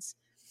weekends.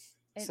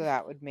 So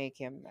that would make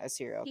him a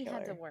serial killer. He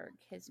had to work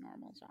his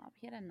normal job.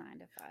 He had a 9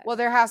 to 5. Well,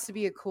 there has to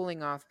be a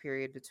cooling off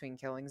period between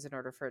killings in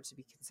order for it to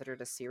be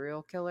considered a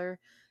serial killer.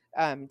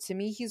 To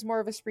me, he's more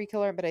of a spree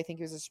killer, but I think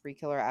he was a spree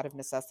killer out of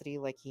necessity.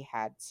 Like he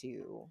had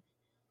to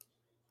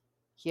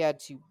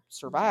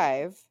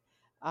survive.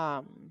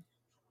 But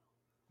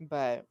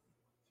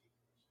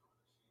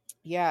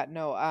yeah,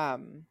 no,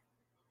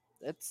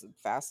 it's a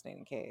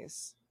fascinating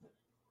case.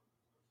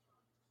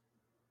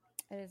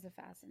 It is a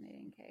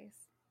fascinating case.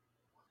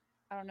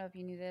 I don't know if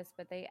you knew this,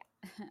 but they,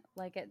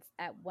 like,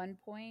 at one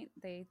point,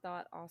 they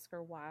thought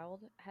Oscar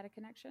Wilde had a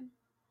connection.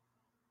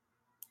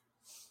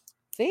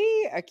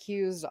 They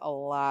accused a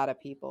lot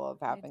of people of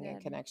having a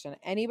connection.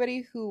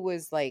 Anybody who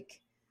was, like,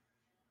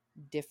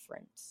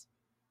 different.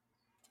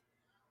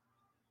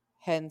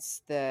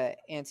 Hence the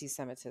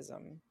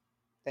anti-Semitism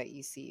that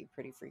you see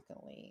pretty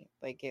frequently.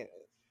 Like, it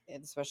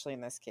especially in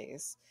this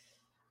case.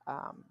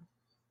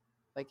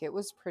 Like, it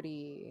was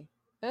pretty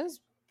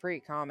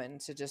common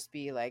to just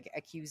be like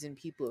accusing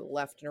people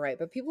left and right,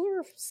 but people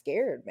were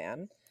scared,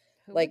 man.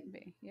 Who like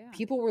yeah.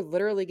 People were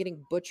literally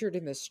getting butchered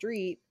in the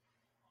street,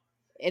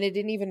 and it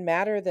didn't even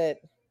matter that,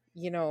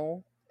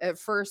 at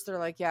first they're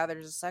like, yeah,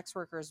 there's sex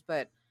workers,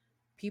 but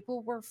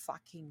people were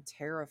fucking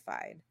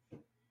terrified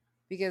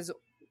because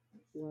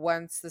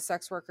once the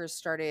sex workers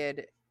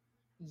started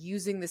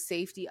using the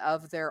safety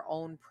of their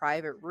own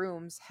private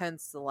rooms,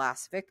 hence the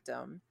last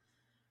victim,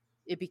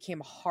 it became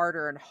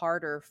harder and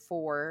harder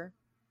for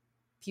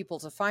people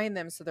to find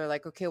them. So they're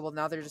like, okay, well,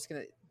 now they're just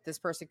this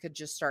person could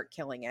just start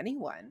killing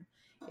anyone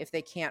if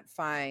they can't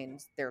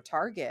find their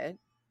target.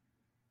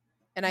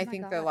 And I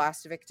think the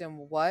last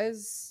victim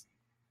was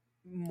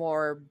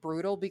more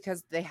brutal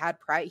because he had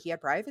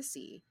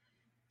privacy.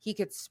 He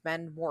could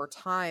spend more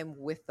time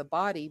with the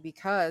body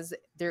because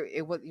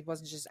it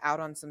wasn't just out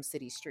on some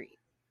city street.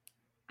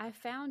 I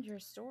found your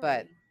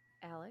story,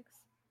 Alex,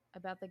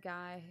 about the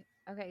guy.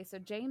 Okay, so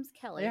James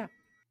Kelly,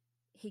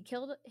 he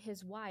killed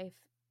his wife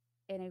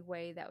in a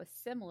way that was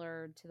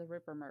similar to the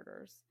Ripper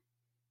murders.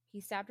 He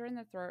stabbed her in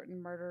the throat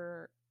and murdered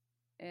her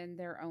in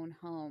their own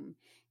home.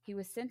 He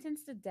was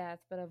sentenced to death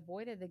but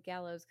avoided the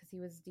gallows because he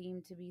was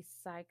deemed to be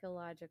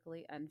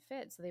psychologically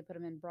unfit. So they put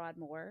him in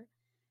Broadmoor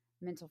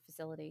mental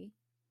facility.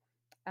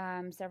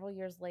 Several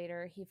years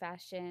later, he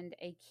fashioned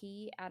a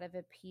key out of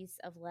a piece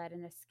of lead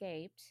and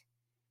escaped.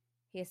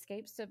 He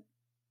escapes to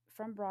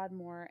from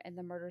Broadmoor and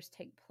the murders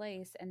take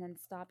place and then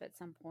stop at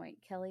some point.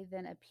 Kelly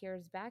then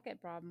appears back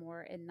at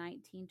Broadmoor in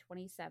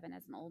 1927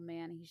 as an old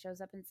man. He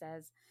shows up and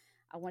says,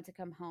 I want to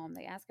come home.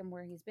 They ask him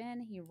where he's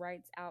been. He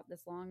writes out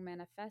this long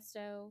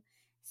manifesto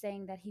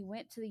saying that he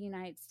went to the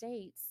United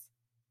States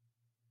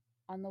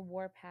on the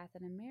warpath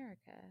in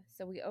America.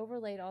 So we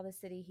overlaid all the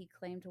city he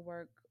claimed to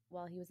work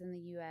while he was in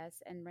the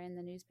U.S. and ran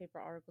the newspaper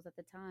articles at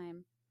the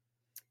time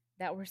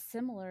that were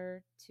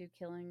similar to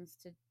killings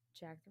to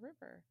Jack the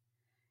Ripper.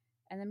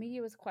 And the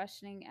media was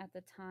questioning at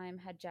the time,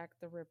 had Jack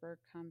the Ripper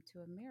come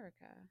to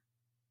America?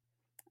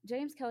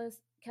 James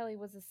Kelly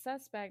was a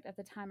suspect at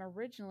the time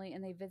originally,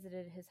 and they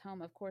visited his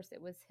home. Of course,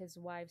 it was his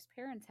wife's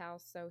parents'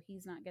 house, so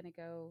he's not going to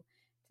go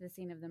to the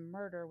scene of the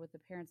murder with the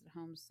parents at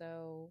home.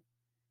 So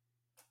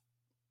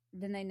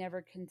then they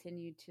never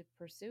continued to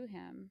pursue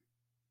him.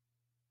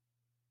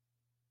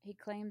 He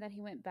claimed that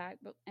he went back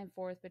and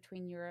forth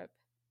between Europe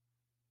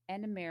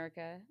and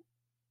America.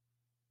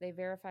 They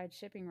verified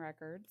shipping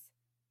records.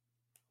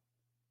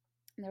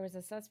 There was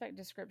a suspect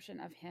description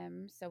of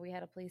him, so we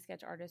had a police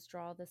sketch artist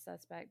draw the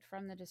suspect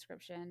from the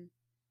description,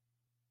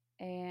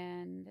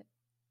 and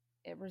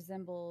it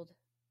resembled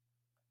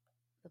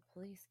the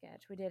police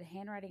sketch. We did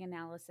handwriting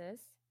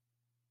analysis,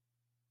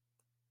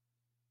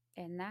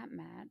 and that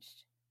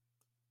matched.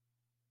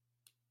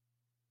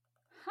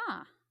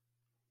 Huh.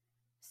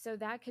 So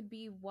that could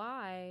be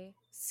why.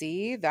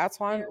 See, that's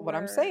why what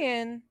I'm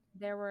saying.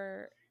 There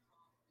were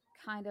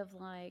kind of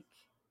like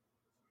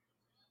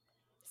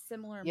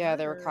similar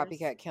there were murders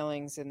copycat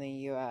killings in the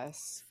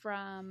U.S.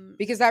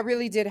 because that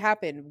really did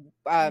happen.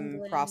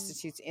 England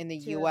Prostitutes in the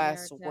to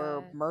U.S. America.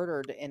 were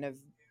murdered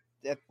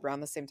around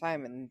the same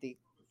time in a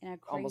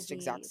almost crazy,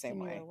 exact same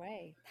similar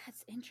way.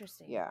 That's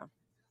interesting. Yeah.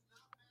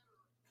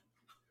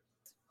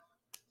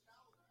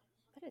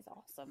 That is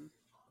awesome.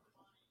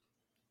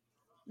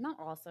 Not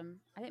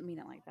awesome. I didn't mean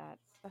it like that.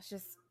 That's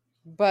just.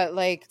 But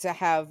like to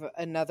have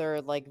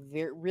another like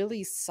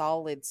really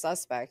solid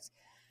suspect,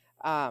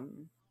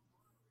 and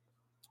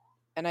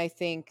I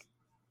think,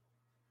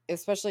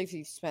 especially if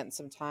you've spent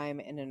some time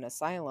in an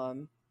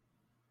asylum,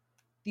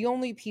 the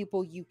only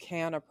people you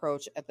can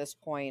approach at this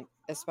point,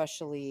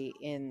 especially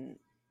in,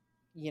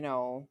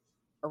 a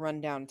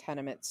rundown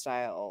tenement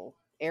style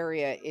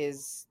area,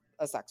 is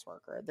a sex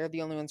worker. They're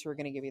the only ones who are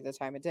going to give you the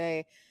time of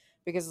day,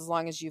 because as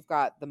long as you've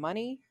got the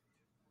money,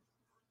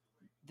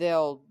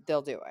 they'll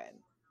do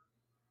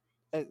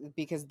it,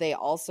 because they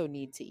also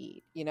need to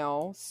eat,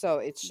 So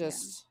it's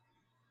just,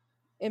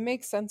 It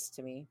makes sense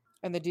to me.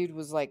 And the dude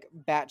was like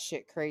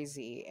batshit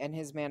crazy, and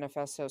his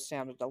manifesto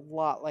sounded a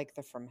lot like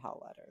the From Hell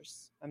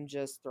letters. I'm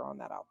just throwing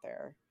that out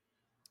there.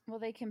 Well,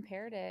 they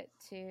compared it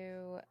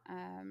to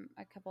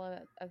a couple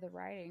of the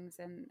writings,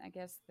 and I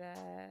guess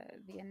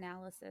the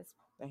analysis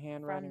the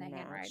handwriting from the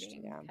matched,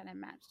 handwriting kind of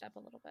matched up a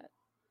little bit.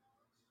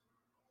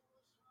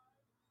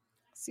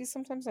 See,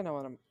 sometimes I know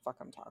what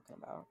I'm talking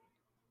about.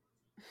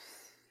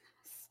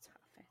 Stop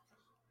it.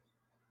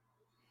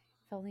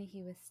 If only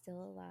he was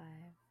still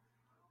alive.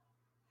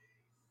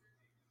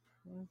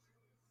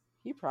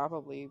 He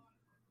probably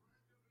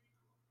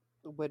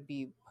would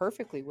be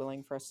perfectly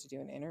willing for us to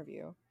do an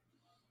interview if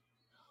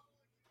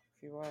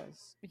he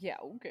was. Yeah,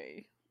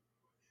 okay.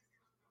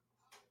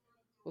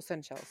 We'll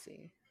send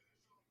Chelsea.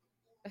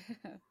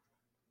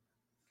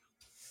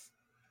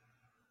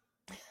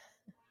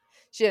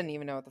 She didn't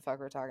even know what the fuck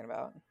we're talking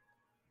about.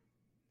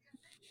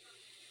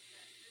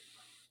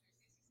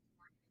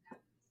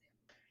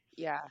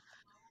 Yeah.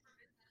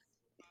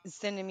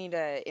 Sending me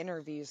to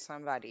interview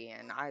somebody,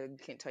 and I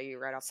can't tell you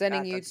right off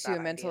Sending the bat, you that's to a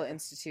bad mental idea.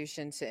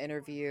 institution to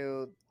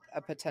interview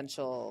a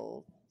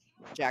potential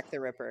Jack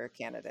the Ripper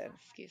candidate.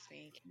 Excuse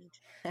me.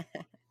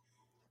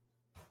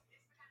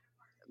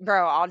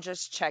 Bro, I'll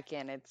just check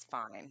in. It's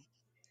fine.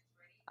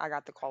 I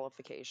got the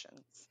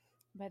qualifications.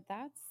 But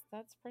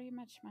that's pretty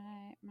much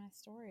my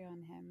story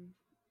on him.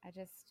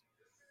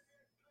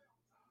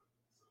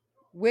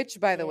 Which,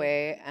 by the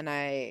way, and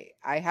I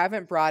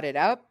haven't brought it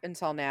up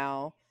until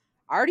now,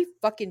 I already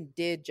fucking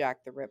did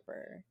Jack the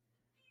Ripper.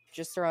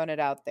 Just throwing it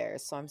out there.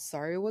 So I'm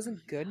sorry it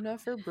wasn't good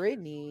enough for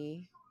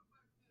Brittany.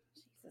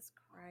 Jesus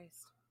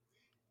Christ.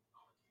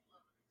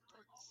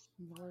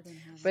 Lord in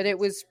heaven. But it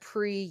was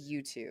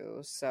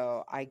pre-U2,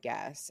 so I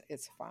guess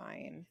it's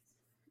fine.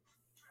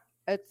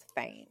 It's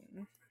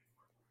fine.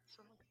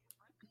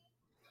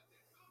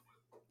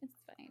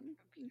 It's fine.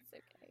 It's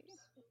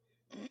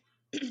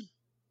okay.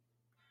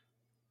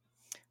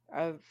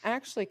 I'm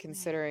actually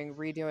considering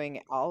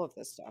redoing all of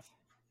this stuff.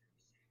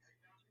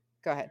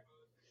 Go ahead.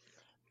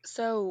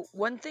 So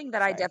one thing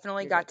that I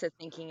definitely got to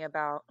thinking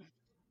about,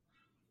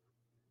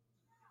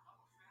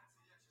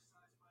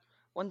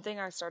 one thing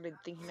I started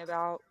thinking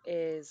about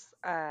is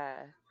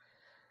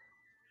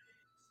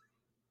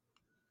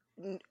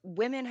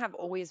women have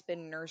always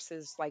been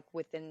nurses, like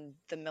within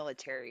the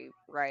military,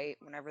 right?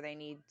 Whenever they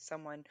need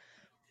someone,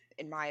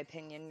 in my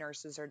opinion,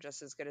 nurses are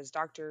just as good as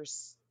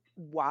doctors,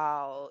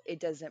 while it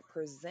doesn't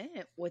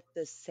present with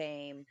the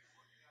same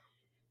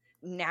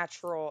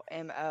natural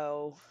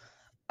MO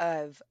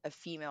of a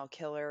female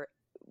killer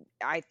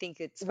I think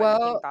it's funny to think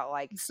Well, about,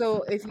 like,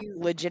 so if you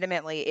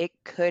legitimately, it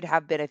could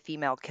have been a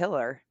female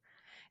killer,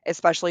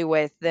 especially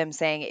with them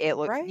saying it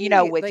looked, right,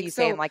 with like, you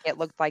saying, so like, it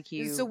looked like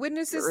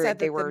witnesses or said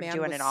they that the were man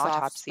doing was an soft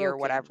autopsy or spoken,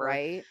 whatever.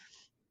 right?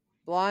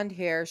 Blonde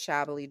hair,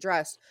 shabbily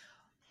dressed.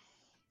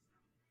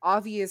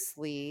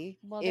 Obviously,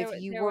 Well,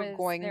 if you were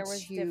going there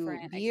was to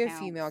different be a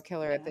female accounts.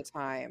 killer at Yeah. the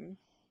time,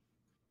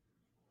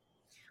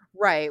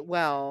 right?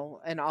 Well,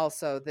 and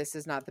also this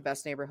is not the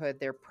best neighborhood.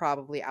 They're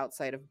probably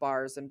outside of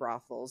bars and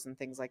brothels and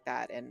things like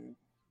that, and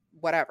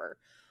whatever.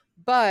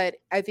 But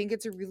I think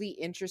it's a really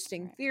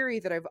interesting Right. theory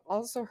that I've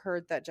also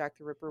heard that Jack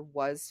the Ripper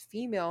was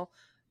female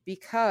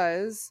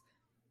because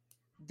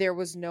there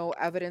was no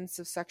evidence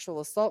of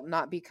sexual assault.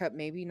 Not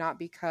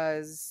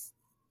because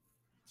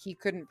he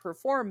couldn't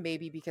perform,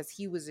 maybe because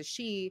he was a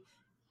she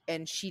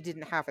and she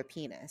didn't have a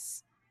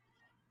penis.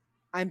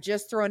 I'm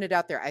just throwing it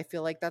out there. I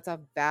feel like it's a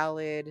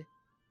valid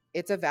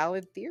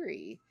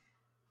theory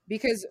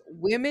because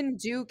women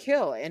do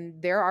kill,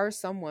 and there are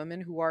some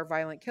women who are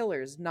violent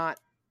killers.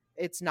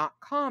 It's not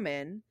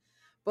common,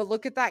 but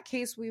look at that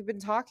case we've been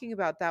talking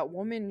about, that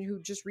woman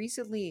who just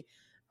recently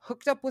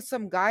hooked up with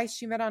some guy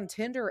she met on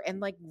Tinder and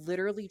like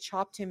literally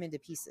chopped him into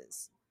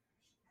pieces.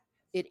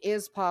 It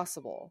is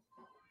possible.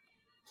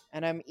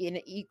 And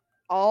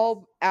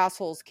all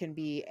assholes can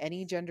be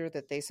any gender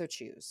that they so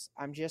choose.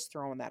 I'm just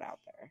throwing that out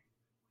there.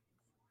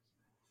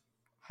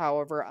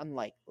 However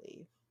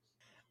unlikely.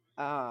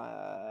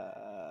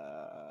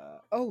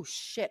 Oh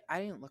shit,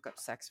 I didn't look up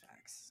sex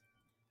facts.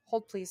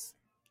 Hold please.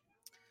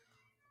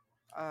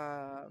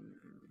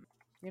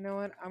 You know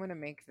what? I'm gonna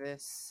make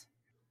this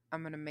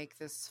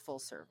full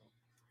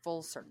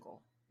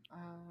circle.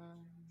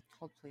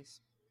 Hold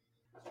please.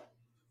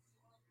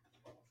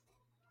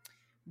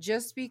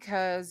 Just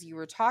because you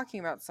were talking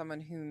about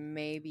someone who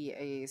may be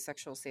a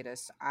sexual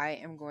sadist, I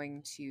am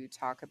going to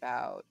talk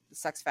about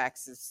sex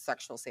facts is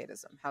sexual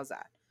sadism. How's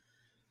that?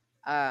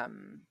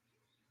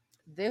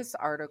 This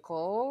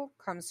article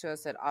comes to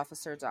us at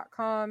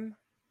officer.com,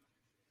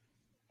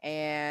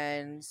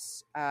 and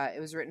it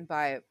was written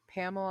by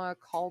Pamela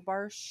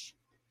Kalbarsh.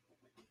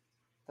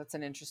 That's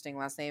an interesting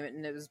last name,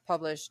 and it was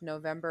published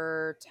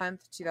November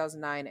 10th,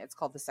 2009. It's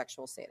called The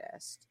Sexual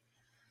Sadist.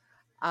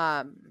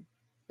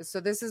 So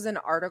this is an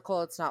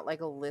article. It's not like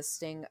a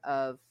listing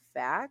of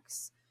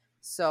facts.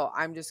 So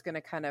I'm just going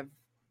to kind of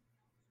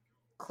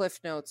Cliff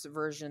Notes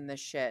version this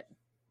shit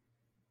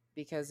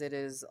because it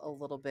is a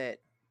little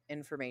bit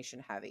information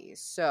heavy.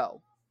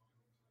 So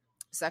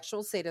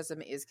sexual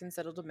sadism is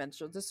considered a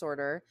mental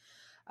disorder.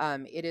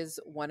 It is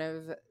one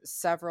of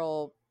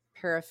several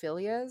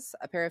paraphilias.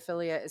 A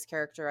paraphilia is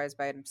characterized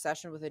by an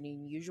obsession with an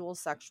unusual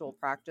sexual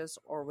practice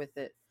or with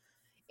an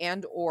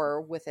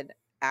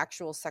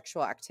actual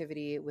sexual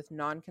activity with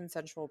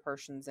non-consensual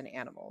persons and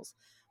animals.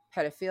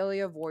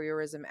 Pedophilia,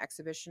 voyeurism,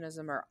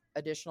 exhibitionism are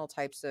additional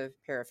types of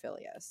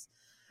paraphilias.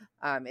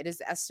 It is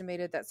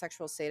estimated that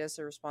sexual sadists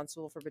are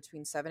responsible for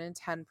between 7 and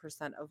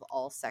 10% of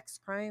all sex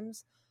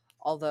crimes,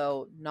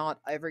 although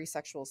not every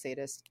sexual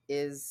sadist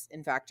is,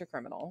 in fact, a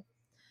criminal.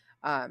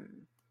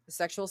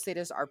 Sexual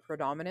sadists are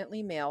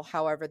predominantly male.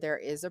 However, there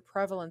is a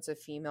prevalence of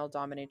female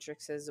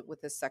dominatrixes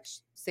with a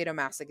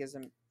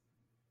sadomasochism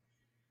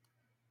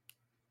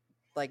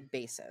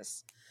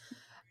basis.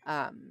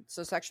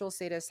 So sexual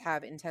sadists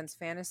have intense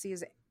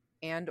fantasies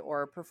and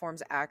or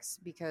performs acts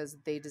because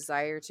they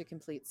desire to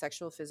complete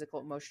sexual, physical,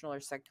 emotional, or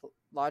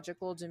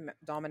psychological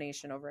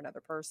domination over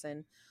another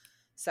person.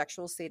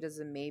 Sexual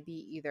sadism may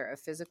be either a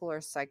physical or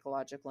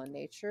psychological in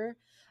nature.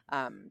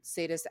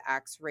 Sadist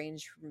acts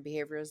range from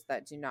behaviors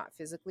that do not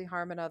physically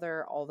harm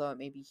another, although it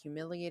may be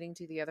humiliating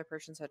to the other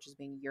person, such as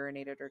being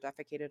urinated or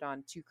defecated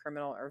on, to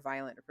criminal or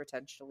violent or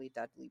potentially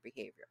deadly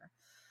behavior.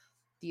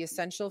 The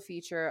essential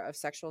feature of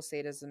sexual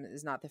sadism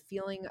is not the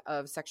feeling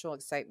of sexual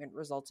excitement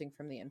resulting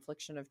from the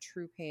infliction of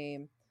true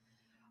pain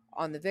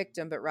on the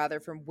victim, but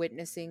rather from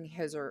witnessing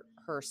his or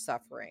her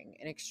suffering.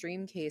 An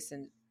extreme case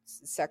in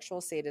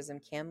sexual sadism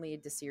can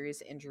lead to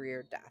serious injury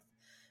or death.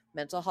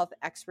 Mental health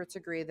experts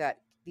agree that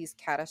these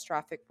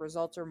catastrophic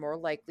results are more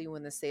likely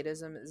when the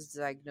sadism is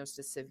diagnosed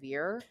as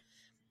severe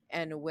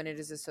and when it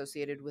is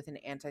associated with an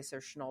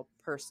antisocial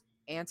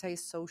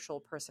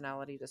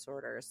personality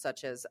disorder,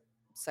 such as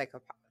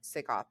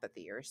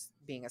psychopathy or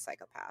being a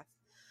psychopath.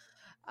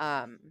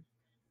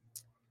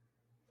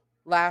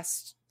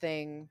 Last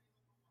thing,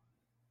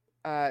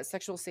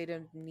 sexual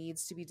sadism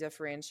needs to be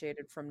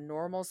differentiated from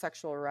normal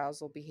sexual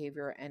arousal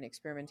behavior and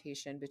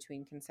experimentation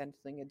between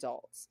consenting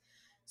adults.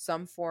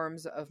 Some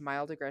forms of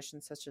mild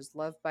aggression, such as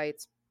love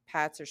bites,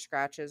 pats, or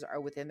scratches,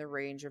 are within the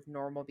range of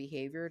normal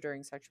behavior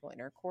during sexual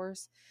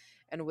intercourse.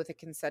 And with a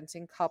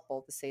consenting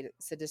couple, the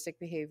sadistic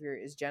behavior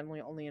is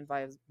generally only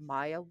involves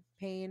mild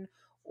pain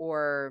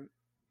or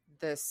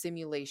the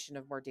simulation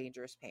of more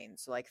dangerous pain.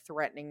 So like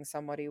threatening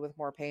somebody with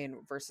more pain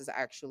versus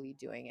actually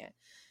doing it.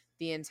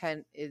 The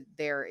intent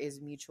there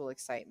is mutual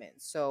excitement.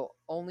 So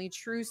only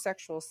true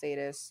sexual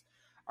sadists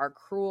are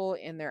cruel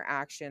in their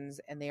actions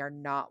and they are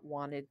not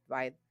wanted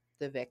by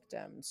the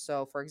victim.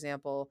 So for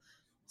example,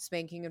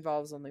 Spanking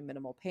involves only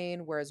minimal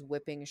pain, whereas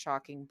whipping,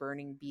 shocking,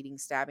 burning, beating,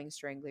 stabbing,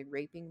 strangling,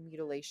 raping,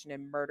 mutilation,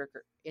 and murder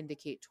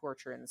indicate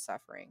torture and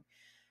suffering.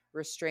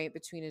 Restraint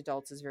between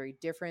adults is very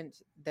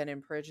different than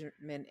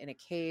imprisonment in a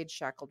cage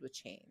shackled with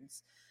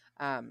chains.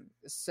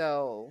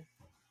 So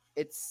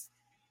it's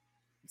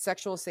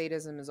sexual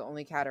sadism is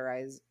only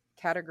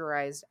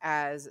categorized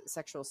as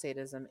sexual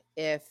sadism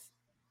if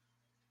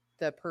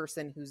the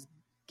person who's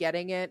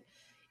getting it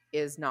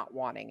is not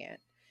wanting it.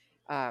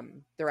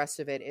 The rest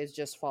of it is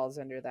just falls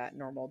under that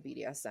normal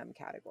BDSM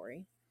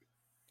category.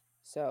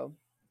 So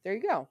there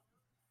you go.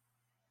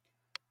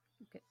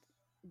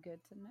 Good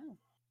to know.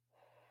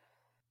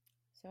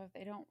 So if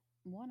they don't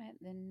want it,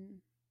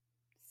 then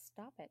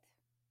stop it.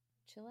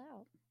 Chill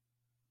out.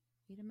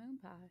 Eat a moon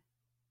pie.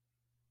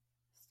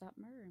 Stop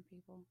murdering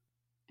people.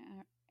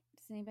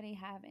 Does anybody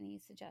have any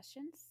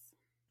suggestions?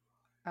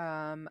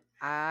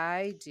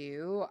 I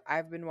do.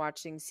 I've been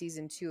watching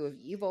season 2 of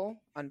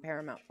Evil on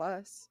Paramount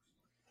Plus.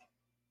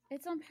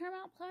 It's on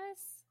Paramount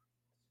Plus?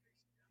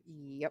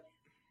 Yep.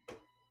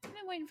 I've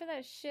been waiting for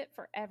that shit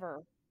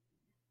forever.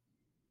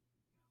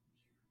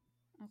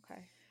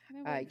 Okay.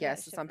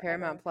 Yes, it's on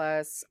Paramount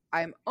Plus.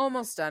 I'm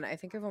almost done. I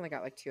think I've only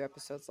got like 2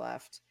 episodes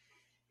left.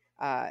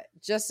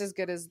 Just as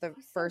good as the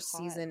first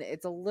season.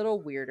 It's a little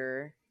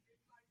weirder.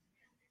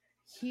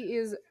 He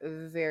is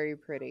very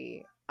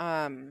pretty.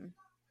 But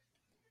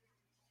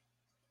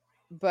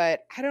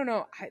I don't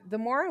know. The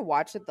more I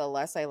watch it, the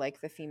less I like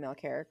the female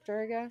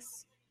character, I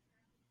guess.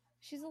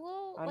 She's a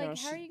little I like, know,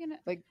 how are you gonna?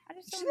 Like, I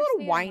just she's don't a little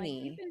understand.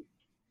 whiny. Like,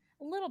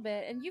 a little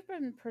bit, and you've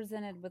been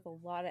presented with a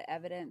lot of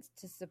evidence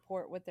to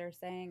support what they're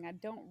saying. I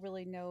don't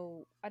really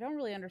know. I don't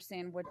really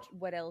understand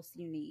what else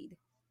you need.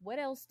 What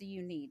else do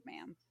you need,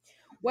 ma'am?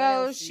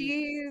 Well,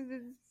 she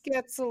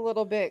gets a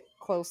little bit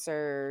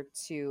closer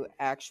to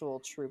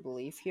actual true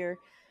belief here,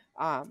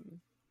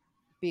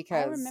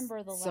 because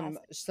remember the some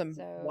last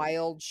episode.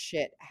 wild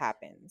shit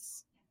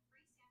happens.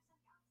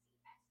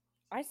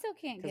 I still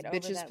can't get 'Cause over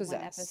bitches that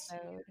possess.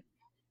 one episode.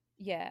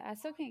 Yeah, I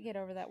still can't get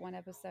over that one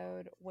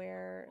episode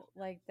where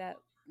like that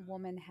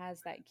woman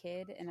has that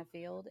kid in a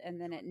field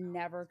and then it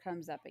never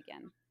comes up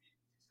again.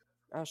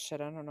 Oh shit,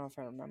 I don't know if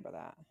I remember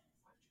that.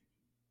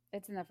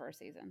 It's in the first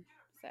season.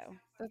 So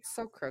that's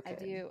so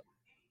crooked.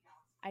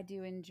 I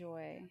do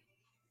enjoy.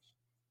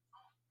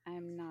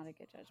 I'm not a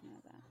good judgment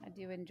of that. I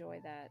do enjoy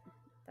that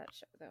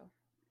show though.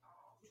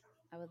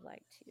 I would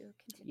like to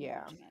continue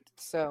watching it.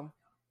 So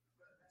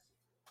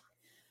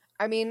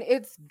I mean,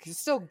 it's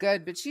still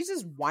good, but she's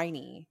just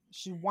whiny.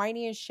 She's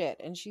whiny as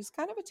shit, and she's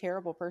kind of a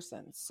terrible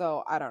person.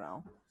 So I don't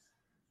know.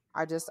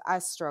 I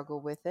struggle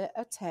with it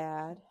a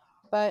tad,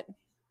 but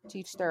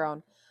teach their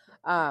own.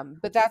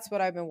 But that's what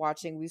I've been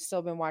watching. We've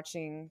still been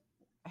watching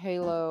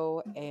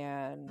Halo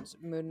and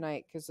Moon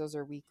Knight because those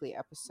are weekly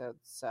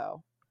episodes.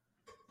 So,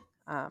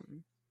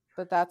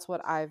 but that's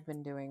what I've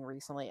been doing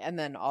recently, and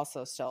then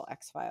also still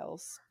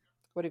X-Files.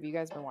 What have you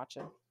guys been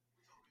watching?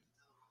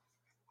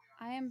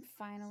 I am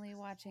finally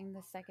watching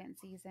the second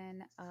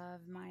season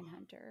of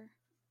Mindhunter.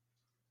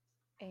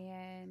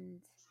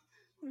 And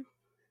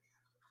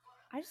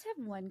I just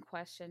have one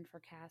question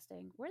for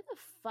casting. Where the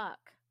fuck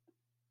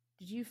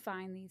did you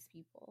find these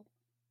people?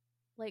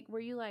 Like, were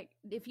you like,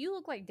 if you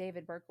look like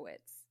David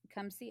Berkowitz,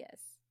 come see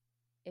us.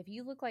 If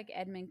you look like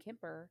Edmund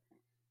Kemper,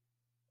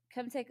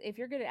 if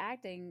you're good at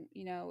acting,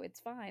 it's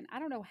fine. I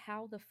don't know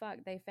how the fuck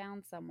they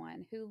found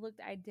someone who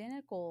looked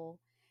identical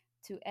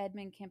to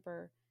Edmund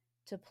Kemper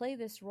to play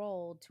this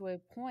role to a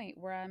point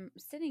where I'm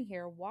sitting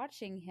here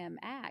watching him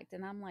act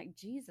and I'm like,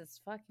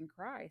 Jesus fucking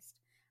Christ.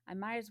 I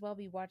might as well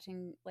be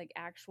watching like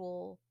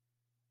actual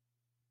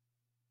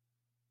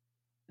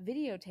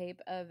videotape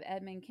of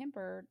Edmund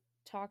Kemper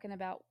talking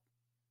about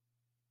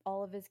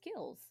all of his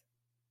kills.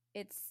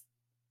 It's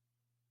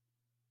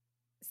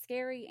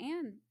scary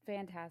and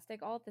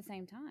fantastic all at the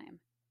same time.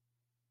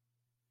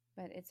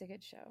 But it's a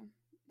good show.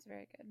 It's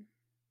very good.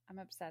 I'm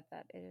upset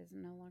that it is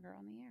no longer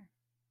on the air.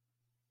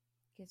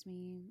 Gives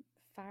me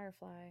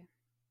Firefly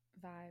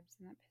vibes,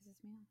 and that pisses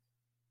me off.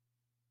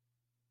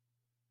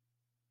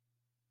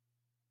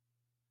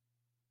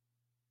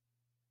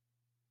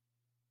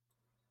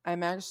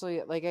 I'm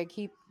actually I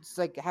keep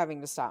having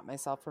to stop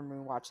myself from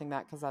rewatching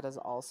that because that is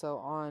also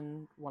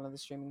on one of the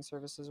streaming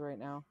services right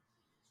now.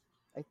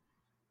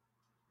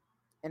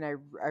 I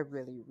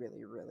really,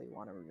 really, really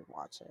want to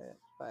rewatch it,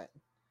 but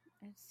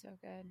it's so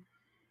good.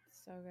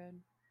 It's so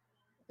good.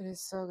 It is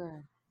so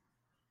good.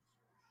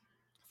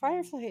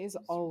 Firefly is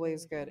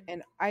always really good.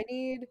 And I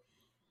need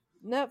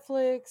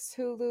Netflix,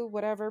 Hulu,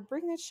 whatever.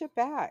 Bring that shit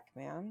back,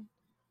 man.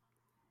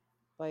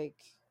 Like,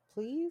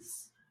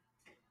 please?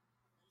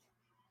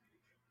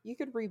 You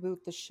could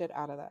reboot the shit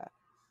out of that.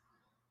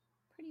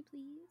 Pretty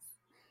please.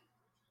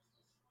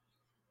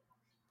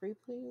 Pretty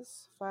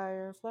please.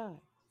 Firefly.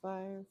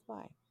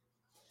 Firefly.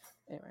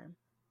 Anyway.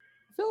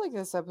 I feel like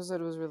this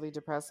episode was really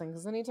depressing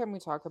because anytime we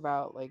talk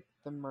about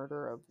the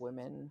murder of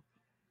women,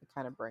 it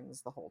kind of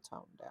brings the whole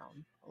tone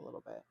down a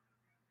little bit.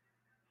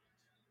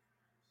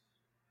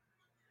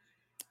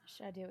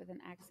 Should I do it with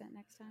an accent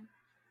next time?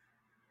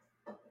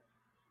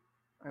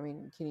 I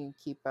mean, can you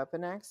keep up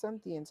an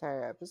accent the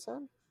entire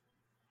episode?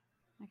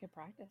 I could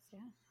practice,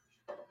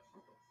 yeah.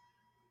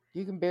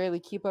 You can barely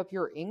keep up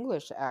your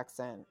English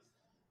accent.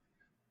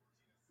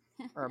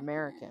 Or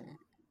American.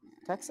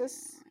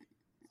 Texas?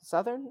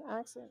 Southern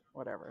accent?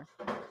 Whatever.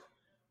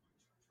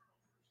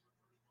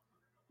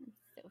 It's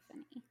so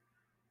funny.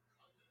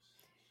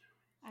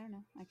 I don't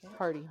know. I could.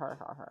 Party har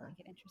har har. Make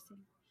it interesting.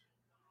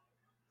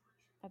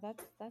 But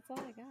that's all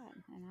I got.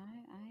 And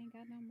I ain't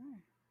got no more.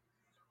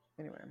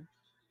 Anyway.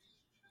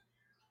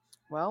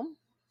 Well,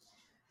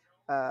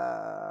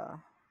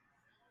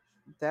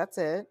 that's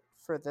it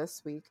for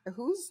this week.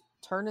 Whose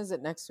turn is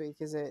it next week?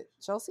 Is it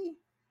Chelsea?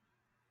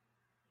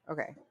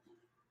 Okay.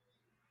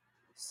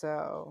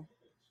 So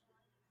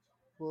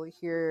we'll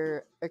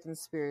hear a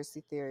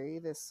conspiracy theory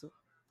this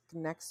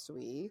next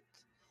week.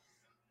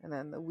 And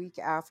then the week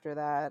after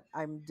that,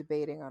 I'm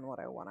debating on what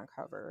I want to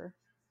cover.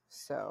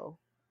 So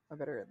I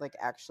better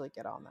actually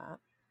get on that.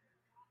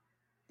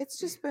 It's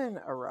just been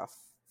a rough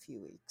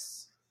few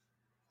weeks,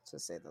 to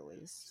say the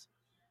least.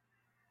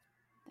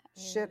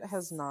 Shit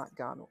has not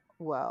gone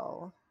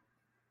well.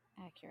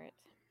 Accurate.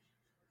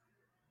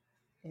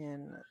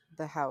 In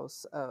the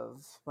house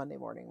of Monday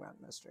Morning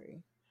Mountain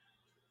Mystery.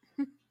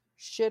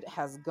 Shit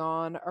has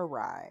gone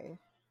awry.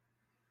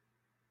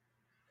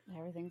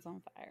 Everything's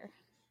on fire.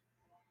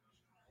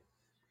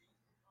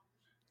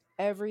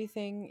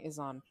 Everything is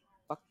on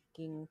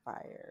fucking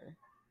fire.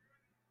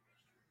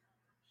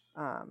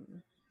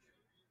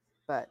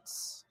 But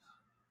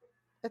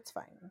it's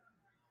fine.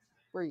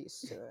 We're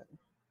used to it.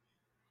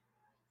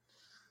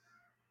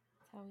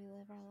 That's how we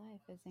live our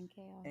life, is in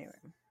chaos.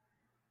 Anyway.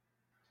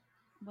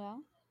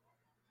 Well,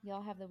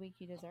 y'all have the week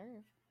you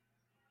deserve.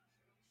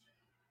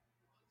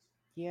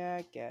 Yeah,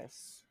 I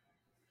guess.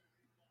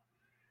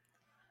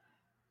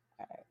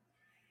 All right.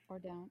 Or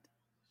don't.